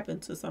that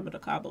happened to some of the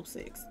Cabo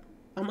Six.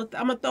 I'm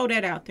gonna throw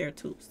that out there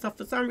too. So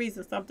for some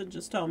reason, something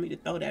just told me to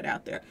throw that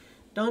out there.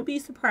 Don't be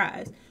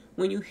surprised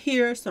when you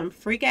hear some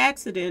freak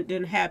accident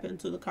didn't happen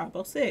to the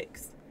Cabo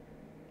Six.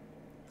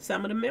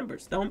 Some of the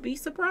members. Don't be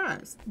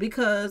surprised,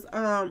 because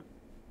that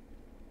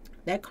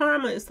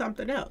karma is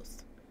something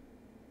else.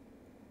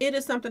 It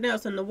is something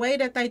else, and the way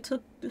that they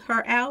took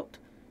her out,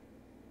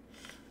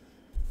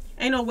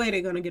 ain't no way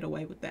they're gonna get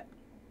away with that.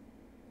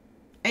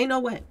 Ain't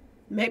no way.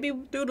 Maybe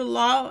through the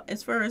law,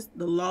 as far as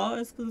the law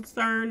is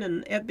concerned,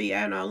 and FBI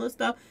and all this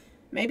stuff,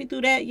 maybe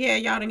through that, yeah,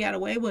 y'all done got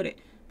away with it.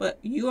 But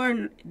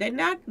they're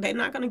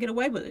not gonna get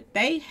away with it.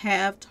 They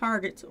have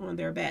targets on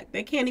their back.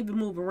 They can't even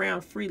move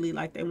around freely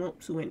like they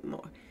want to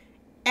anymore.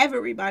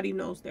 Everybody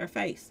knows their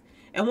face.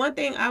 And one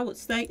thing I would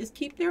say is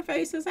keep their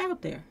faces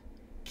out there.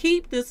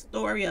 Keep this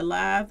story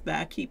alive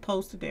by keep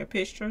posting their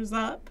pictures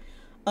up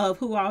of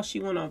who all she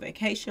went on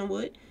vacation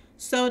with,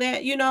 so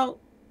that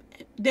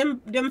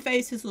them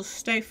faces will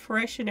stay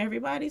fresh in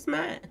everybody's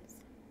minds.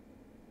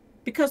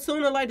 Because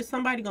sooner or later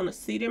somebody gonna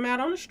see them out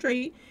on the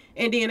street,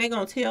 and then they're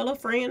gonna tell a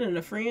friend and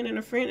a friend and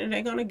a friend, and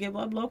they're gonna give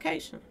up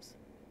locations.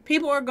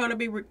 People are gonna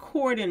be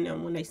recording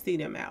them when they see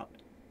them out,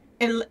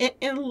 and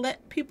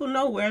let people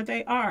know where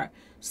they are.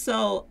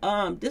 So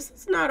this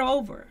is not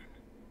over.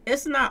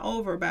 It's not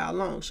over by a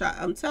long shot.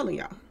 I'm telling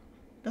y'all.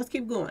 Let's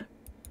keep going.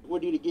 Where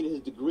did he get his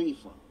degree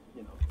from?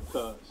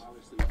 Because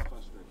Obviously, it's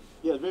frustrating.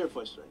 yeah, it's very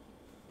frustrating.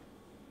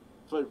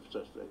 Very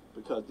frustrating,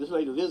 because this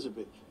lady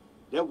Elizabeth,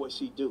 that's what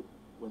she do.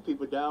 When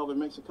people die over in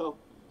Mexico,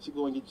 she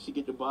go and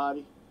get the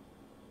body,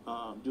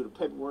 do the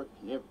paperwork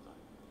and everything.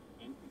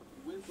 And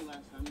when's the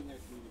last time you had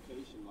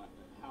communication like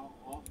that? How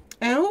often?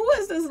 And who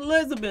is this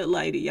Elizabeth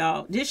lady,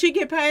 y'all? Did she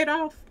get paid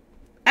off?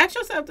 Ask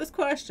yourself this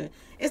question.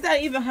 Is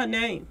that even her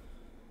name?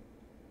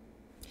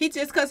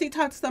 Because he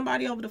talked to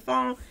somebody over the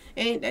phone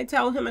and they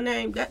told him a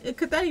name.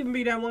 Could that even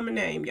be that woman's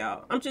name,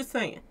 y'all? I'm just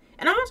saying.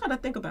 And I want y'all to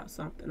think about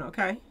something,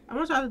 okay? I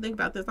want y'all to think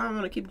about this. I don't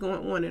want to keep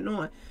going on and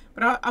on.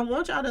 But I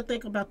want y'all to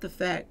think about the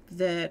fact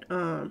that,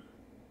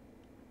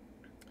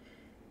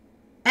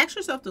 ask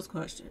yourself this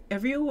question.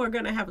 If you were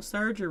going to have a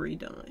surgery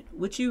done,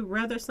 would you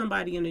rather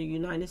somebody in the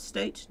United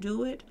States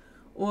do it,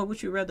 or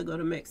would you rather go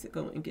to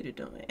Mexico and get it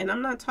done? And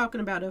I'm not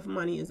talking about if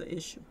money is an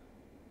issue.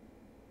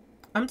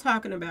 I'm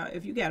talking about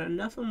if you got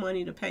enough of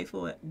money to pay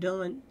for it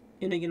done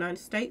in the United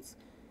States,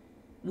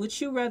 would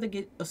you rather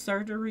get a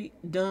surgery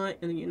done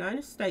in the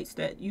United States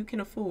that you can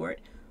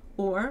afford,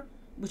 or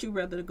would you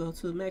rather go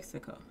to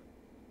Mexico?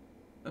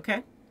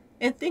 Okay?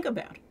 And think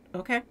about it,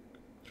 okay?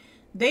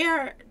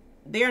 They're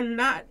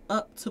not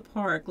up to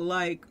par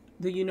like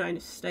the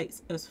United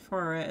States as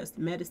far as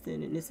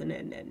medicine and this and that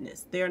and that and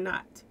this. They're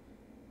not.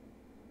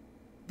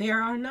 They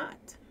are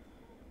not.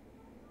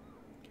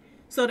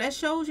 So that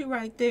shows you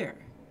right there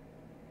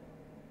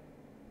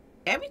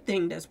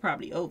everything that's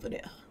probably over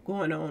there,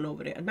 going on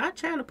over there. Not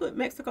trying to put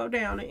Mexico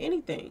down or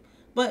anything,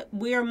 but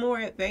we are more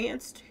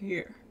advanced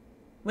here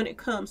when it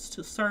comes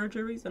to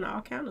surgeries and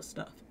all kind of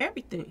stuff.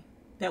 Everything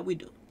that we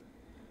do.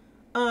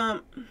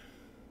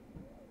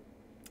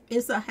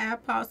 It's a high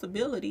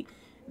possibility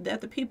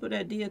that the people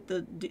that did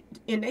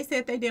and they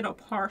said they did a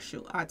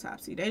partial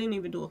autopsy. They didn't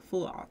even do a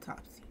full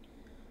autopsy.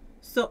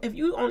 So if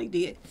you only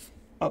did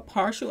a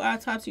partial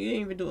autopsy, you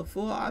didn't even do a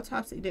full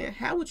autopsy, then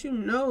how would you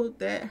know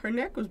that her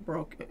neck was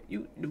broken?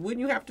 Wouldn't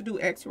you have to do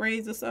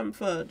x-rays or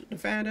something to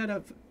find out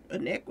if a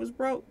neck was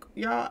broke?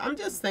 Y'all, I'm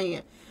just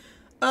saying.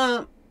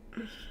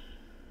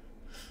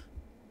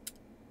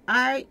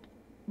 I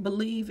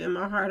believe in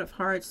my heart of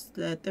hearts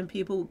that them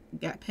people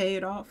got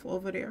paid off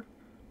over there.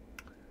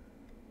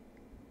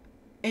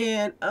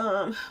 And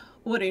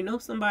or they know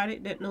somebody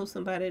that knows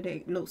somebody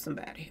that knows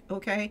somebody,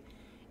 okay?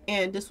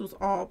 And this was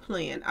all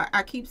planned.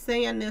 I keep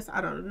saying this,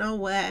 I don't know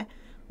why,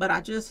 but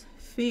I just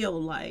feel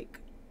like,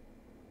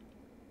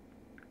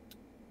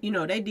 you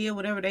know, they did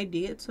whatever they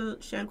did to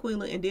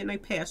Shanquella, and then they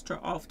passed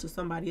her off to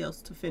somebody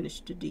else to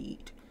finish the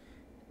deed.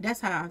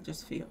 That's how I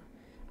just feel.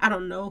 I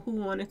don't know who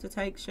wanted to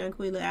take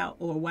Shanquella out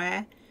or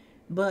why,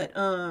 but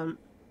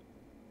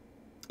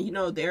you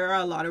know, there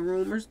are a lot of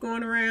rumors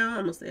going around.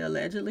 I'm gonna say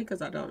allegedly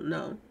because I don't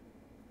know.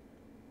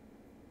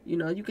 You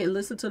know, you can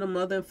listen to the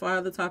mother and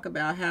father talk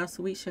about how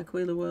sweet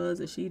Shanquella was,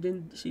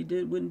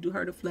 and wouldn't do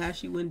her the flash,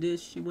 she wouldn't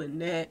this, she wouldn't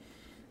that,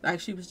 like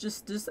she was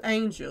just this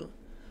angel.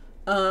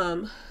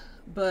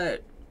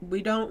 But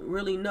we don't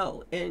really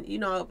know, and you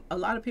know, a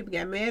lot of people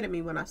got mad at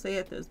me when I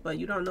said this, but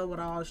you don't know what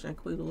all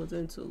Shanquella was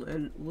into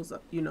and was,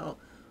 you know,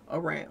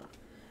 around.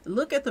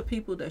 Look at the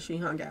people that she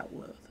hung out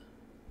with,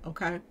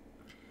 okay?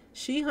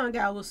 She hung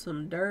out with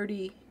some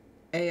dirty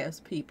ass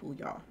people,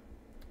 y'all.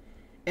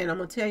 And I'm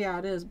gonna tell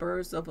y'all this: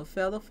 birds of a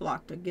feather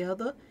flock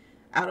together.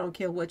 I don't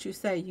care what you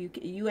say.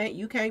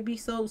 You can't be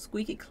so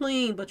squeaky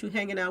clean, but you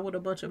hanging out with a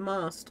bunch of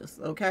monsters,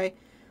 okay?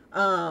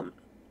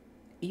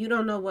 You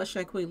don't know what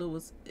Shanquella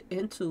was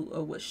into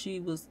or what she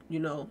was, you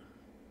know,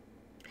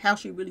 how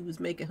she really was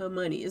making her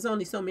money. It's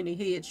only so many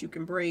heads you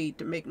can braid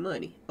to make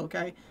money,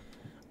 okay?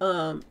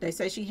 They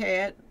say she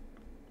had,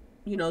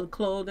 you know,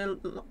 clothing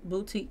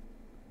boutique.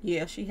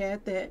 Yeah, she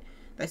had that.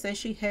 They say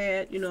she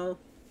had, you know,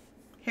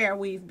 hair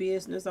weave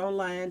business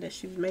online that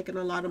she was making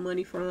a lot of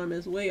money from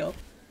as well.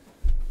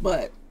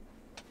 But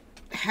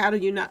how do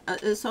you not?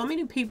 There's so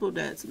many people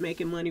that's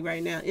making money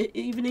right now.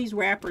 Even these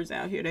rappers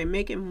out here, they're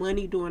making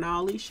money doing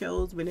all these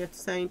shows, but at the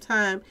same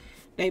time,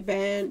 they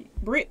ban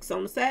bricks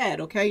on the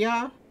side. Okay,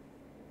 y'all.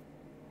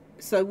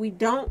 So we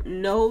don't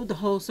know the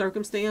whole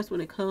circumstance when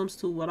it comes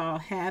to what all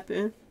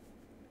happened.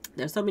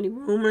 There's so many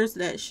rumors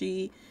that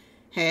she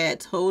had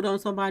told on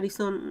somebody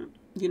something,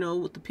 you know,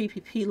 with the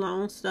PPP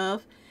loan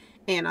stuff.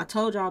 And I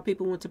told y'all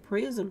people went to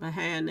prison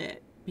behind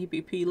that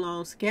PPP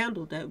loan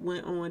scandal that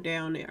went on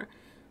down there.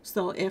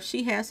 So if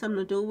she has something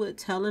to do with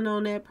telling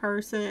on that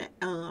person,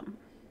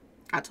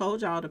 I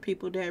told y'all the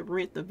people that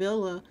rent the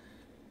villa,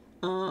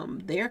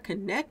 they're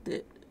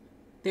connected.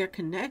 They're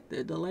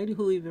connected. The lady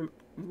who even,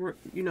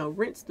 you know,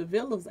 rents the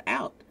villas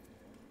out,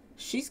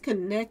 she's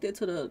connected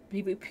to the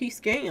PPP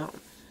scam.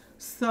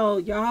 So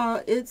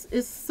y'all,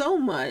 it's so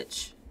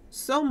much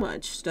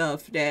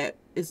stuff that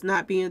is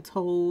not being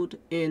told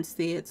and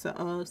said to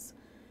us.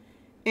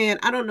 And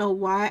I don't know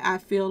why I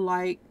feel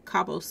like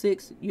Cabo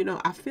 6, you know,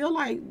 I feel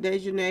like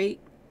Dejanay,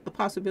 the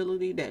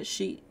possibility that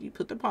you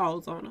put the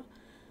pause on her.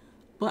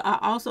 But I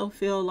also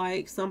feel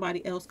like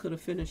somebody else could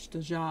have finished the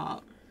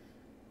job.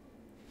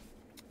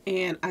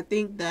 And I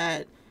think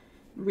that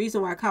the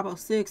reason why Cabo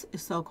 6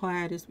 is so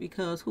quiet is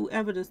because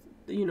whoever this,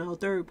 you know,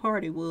 third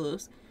party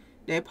was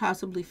that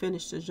possibly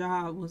finished the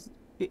job was,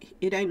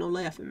 it ain't no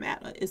laughing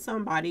matter. It's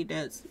somebody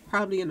that's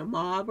probably in a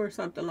mob or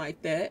something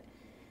like that,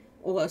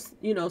 or,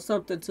 you know,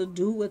 something to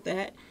do with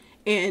that,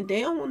 and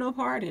they don't want no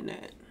part in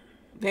that.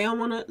 They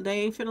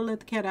ain't finna let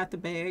the cat out the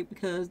bag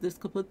because this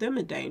could put them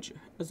in danger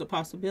as a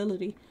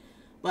possibility.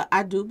 But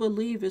I do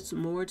believe it's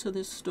more to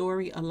this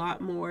story, a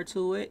lot more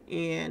to it,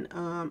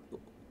 and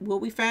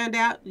what we find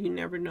out, you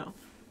never know.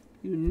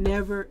 You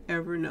never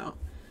ever know.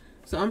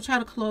 So I'm trying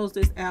to close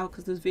this out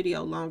because this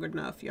video long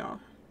enough, y'all.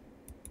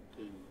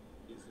 Is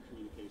the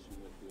communication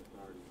with the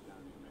authorities down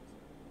in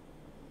Mexico?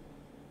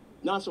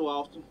 Not so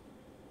often.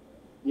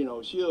 You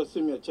know, she'll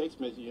send me a text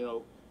message, you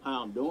know,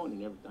 how I'm doing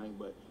and everything,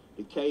 but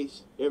the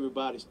case,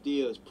 everybody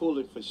still is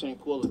pulling for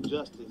Shanquella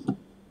justice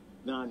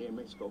down there in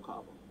Mexico,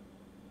 Cabo.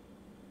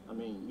 I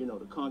mean, you know,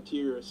 the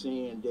Contier is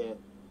saying that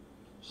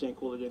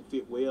Shanquella didn't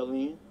fit well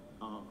in.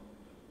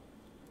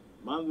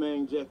 My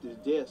main objective is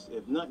this: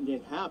 if nothing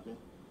didn't happen,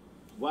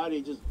 why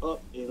they just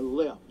up and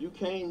left? You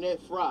came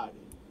that Friday.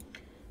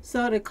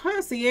 So the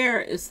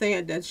concierge is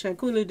saying that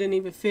Shanquella didn't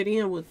even fit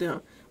in with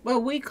them.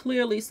 But we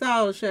clearly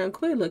saw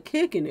Shanquella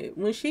kicking it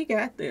when she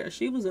got there.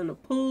 She was in the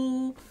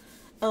pool,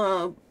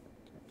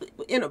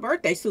 in a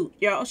birthday suit,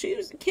 y'all. She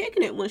was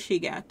kicking it when she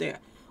got there.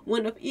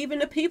 When even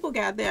the people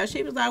got there,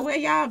 she was like, "Where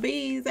y'all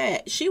bees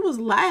at?" She was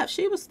live.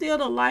 She was still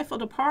the life of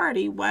the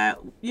party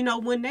while, you know,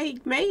 when they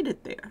made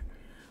it there.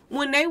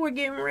 When they were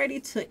getting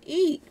ready to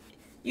eat,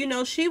 you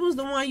know, she was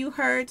the one you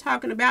heard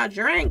talking about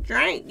drink,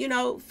 you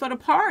know, for the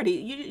party.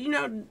 You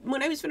know,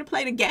 when they was going to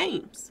play the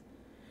games.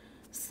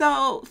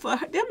 So for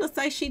them to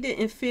say she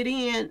didn't fit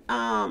in,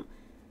 I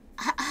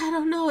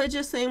don't know. It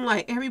just seemed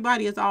like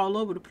everybody is all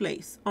over the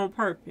place on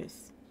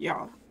purpose,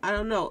 y'all. I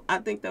don't know. I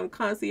think them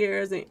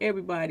concierges and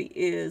everybody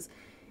is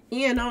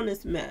in on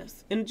this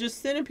mess and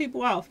just sending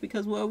people off,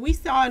 because what we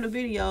saw in the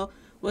video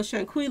was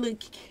Shanquella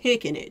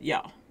kicking it,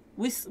 y'all.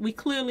 We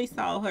clearly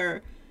saw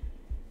her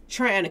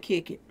trying to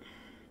kick it.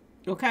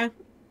 Okay?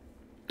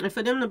 And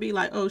for them to be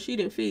like, oh, she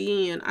didn't fit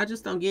in, I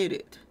just don't get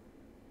it.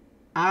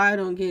 I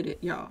don't get it,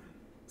 y'all.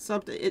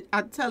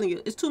 I'm telling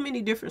you, it's too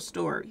many different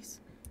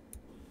stories.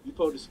 You're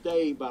supposed to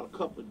stay about a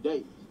couple of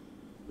days,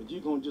 but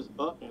you're going to just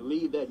up and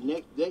leave that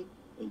next day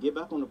and get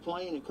back on the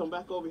plane and come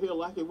back over here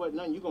like it wasn't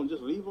nothing, you gonna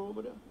just leave her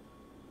over there?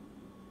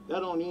 That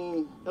don't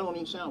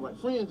even sound right.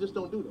 Friends just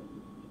don't do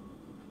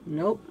that.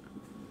 Nope.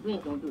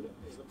 Friends don't do that.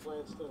 Is the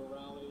plan still to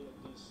rally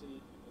in D.C.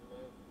 in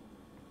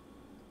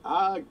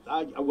May?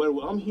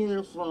 What I'm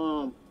hearing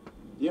from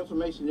the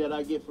information that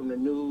I get from the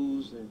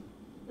news and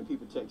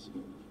people texting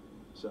me,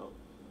 so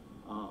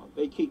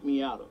they keep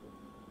me out of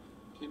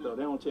it. So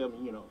they don't tell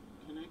me, you know.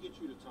 Can I get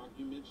you to talk?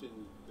 You mentioned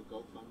the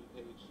GoFundMe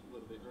page a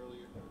little bit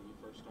earlier when you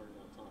first started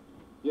out talking.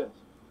 Yes.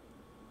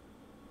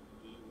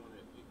 Do you want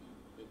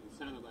to? It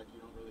sounded like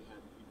you don't really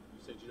have. You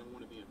said you don't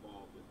want to be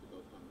involved with the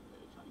GoFundMe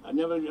page. I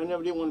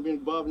never did want to be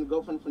involved in the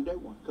GoFundMe from day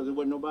one because there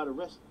wasn't nobody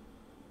arrested.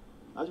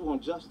 I just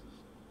want justice.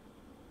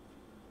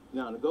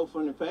 Now the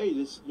GoFundMe page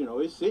is, you know,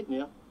 it's sitting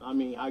there. I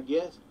mean, I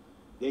guess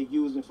they're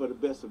using for the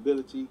best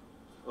ability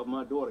of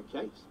my daughter's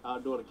case, our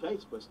daughter's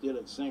case, but still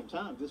at the same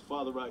time, this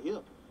father right here,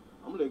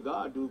 I'm gonna let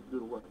God do the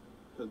work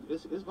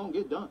because it's gonna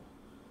get done.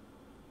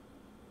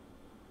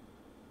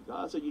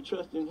 God said you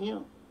trust in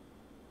Him,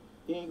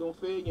 He ain't gonna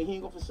fail you, and He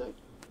ain't gonna forsake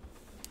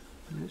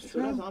you. That's So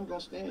true. that's how I'm gonna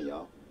stand,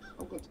 y'all.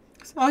 I'm gonna.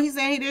 So he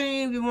said he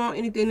didn't even want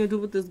anything to do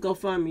with this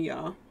GoFundMe,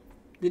 y'all.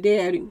 The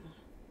daddy.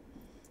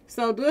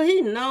 So do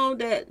he know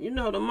that, you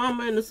know, the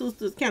mama and the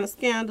sister is kind of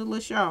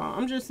scandalous, y'all?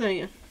 I'm just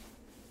saying.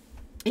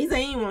 He said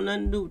he didn't want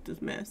nothing to do with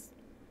this mess.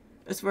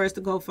 As far as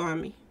the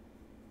GoFundMe.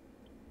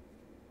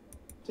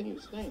 Continue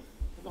to stand.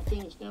 I'm gonna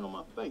continue to stand on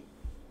my faith.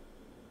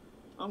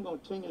 I'm gonna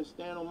continue to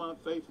stand on my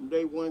faith from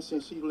day one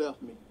since she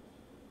left me.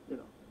 You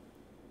know.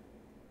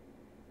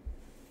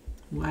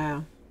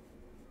 Wow.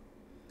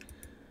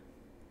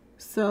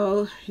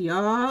 So,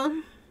 y'all,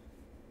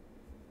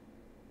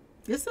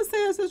 it's a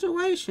sad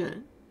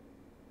situation.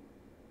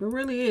 It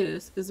really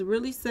is. It's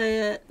really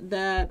sad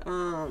that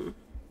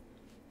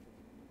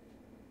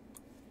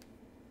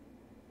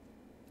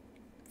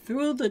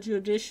through the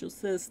judicial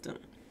system,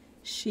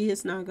 she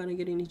is not going to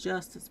get any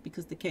justice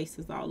because the case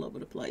is all over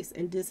the place.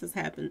 And this has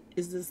happened.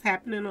 Is this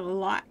happening a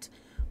lot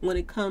when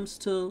it comes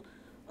to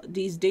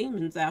these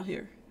demons out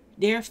here?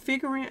 They're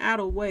figuring out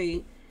a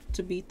way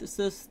to beat the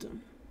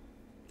system.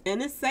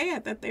 And it's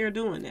sad that they're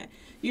doing that.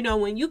 You know,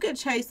 when you can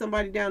chase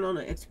somebody down on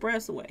the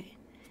expressway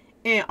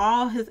and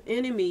all his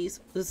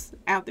enemies was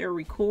out there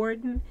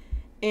recording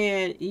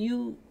and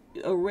you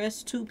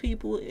arrest 2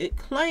 people, it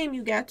claim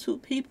you got 2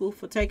 people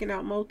for taking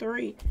out Mo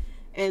 3.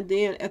 And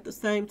then at the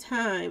same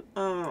time,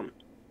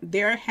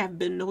 there have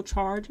been no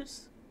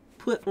charges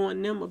put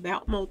on them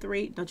about Mo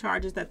 3. The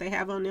charges that they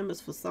have on them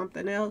is for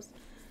something else.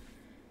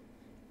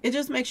 It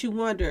just makes you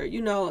wonder,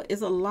 you know,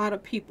 it's a lot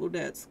of people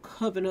that's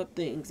covering up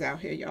things out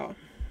here, y'all.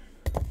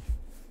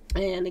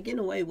 And they're getting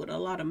away with a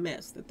lot of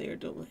mess that they're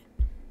doing.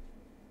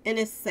 And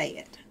it's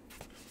sad.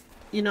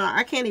 You know,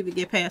 I can't even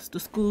get past the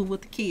school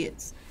with the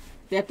kids.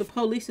 That the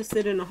police is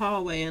sit in the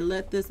hallway and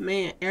let this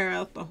man air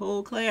out the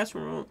whole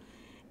classroom.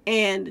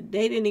 And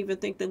they didn't even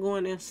think to go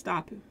in there and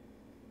stop him.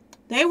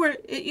 They were,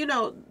 you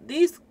know,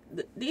 these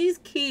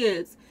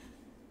kids'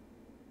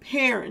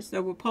 parents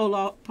that were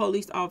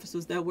police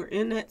officers that were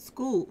in that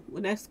school,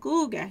 when that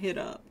school got hit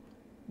up,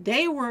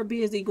 they were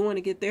busy going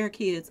to get their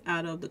kids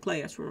out of the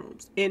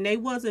classrooms. And they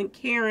wasn't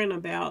caring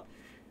about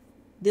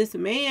this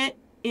man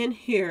in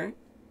here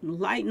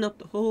lighting up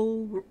the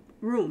whole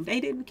room. They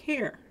didn't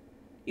care.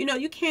 You know,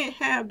 you can't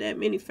have that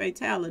many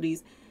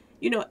fatalities.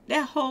 You know,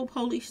 that whole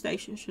police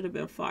station should have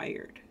been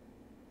fired.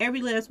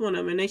 Every last one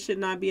of them. And they should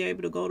not be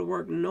able to go to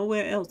work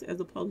nowhere else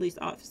as a police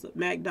officer.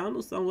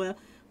 McDonald's somewhere,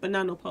 but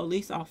not no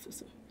police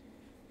officer.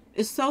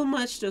 It's so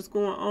much that's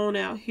going on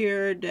out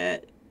here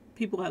that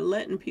people are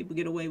letting people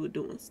get away with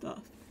doing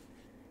stuff.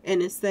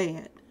 And it's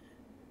sad.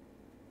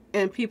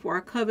 And people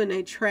are covering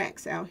their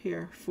tracks out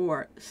here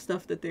for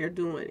stuff that they're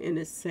doing. And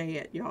it's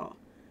sad, y'all.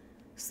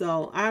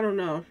 So, I don't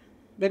know.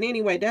 But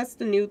anyway, that's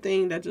the new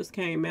thing that just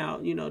came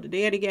out. You know, the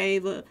daddy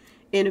gave an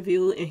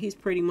interview and he's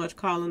pretty much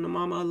calling the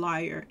mama a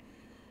liar.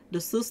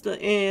 The sister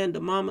and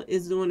the mama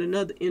is doing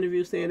another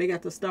interview saying they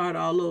got to start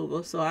all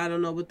over. So, I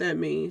don't know what that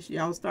means.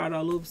 Y'all start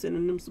all over,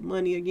 sending them some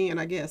money again,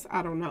 I guess.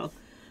 I don't know.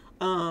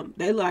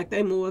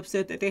 They more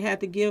upset that they had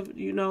to give,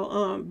 you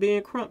know,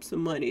 Ben Crump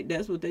some money.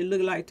 That's what they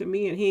look like to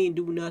me, and he ain't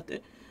do nothing.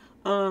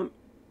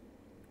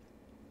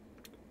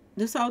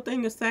 This whole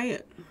thing is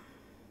sad.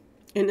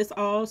 And it's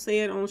all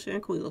sad on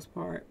Shanquella's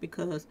part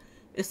because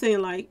it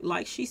seemed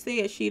like she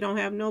said she don't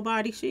have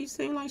nobody. She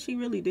seemed like she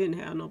really didn't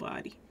have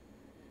nobody.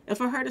 And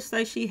for her to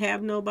say she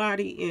have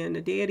nobody and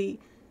the daddy,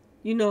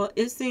 you know,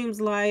 it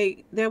seems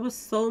like there was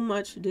so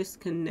much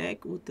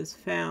disconnect with this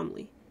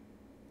family.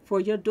 For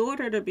your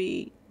daughter to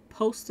be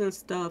posting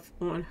stuff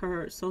on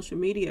her social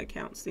media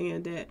account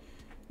saying that,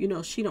 you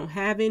know, she don't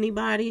have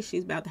anybody,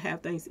 she's about to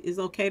have things, it's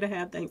okay to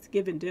have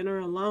Thanksgiving dinner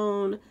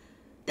alone.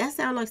 That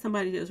sounds like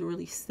somebody that's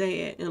really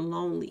sad and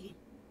lonely.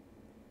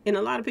 And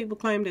a lot of people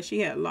claim that she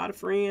had a lot of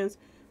friends,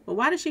 but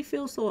why does she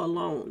feel so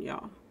alone,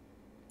 y'all?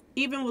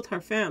 Even with her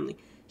family,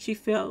 she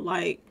felt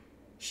like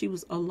she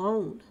was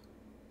alone.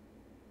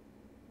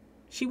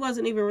 She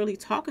wasn't even really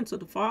talking to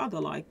the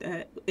father like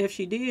that. If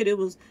she did, it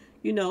was,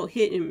 you know,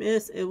 hit and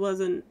miss. It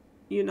wasn't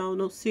you know,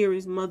 no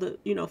serious mother,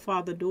 you know,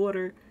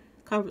 father-daughter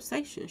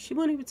conversation. She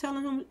wasn't even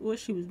telling him what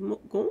she was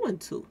going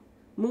to,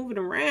 moving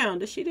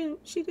around. That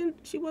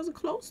she wasn't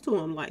close to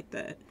him like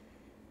that.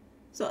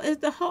 So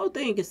it's, the whole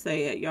thing is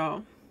sad,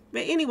 y'all.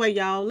 But anyway,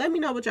 y'all, let me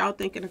know what y'all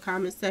think in the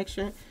comment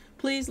section.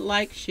 Please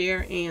like,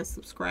 share, and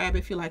subscribe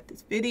if you like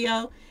this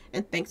video.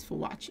 And thanks for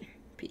watching.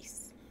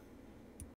 Peace.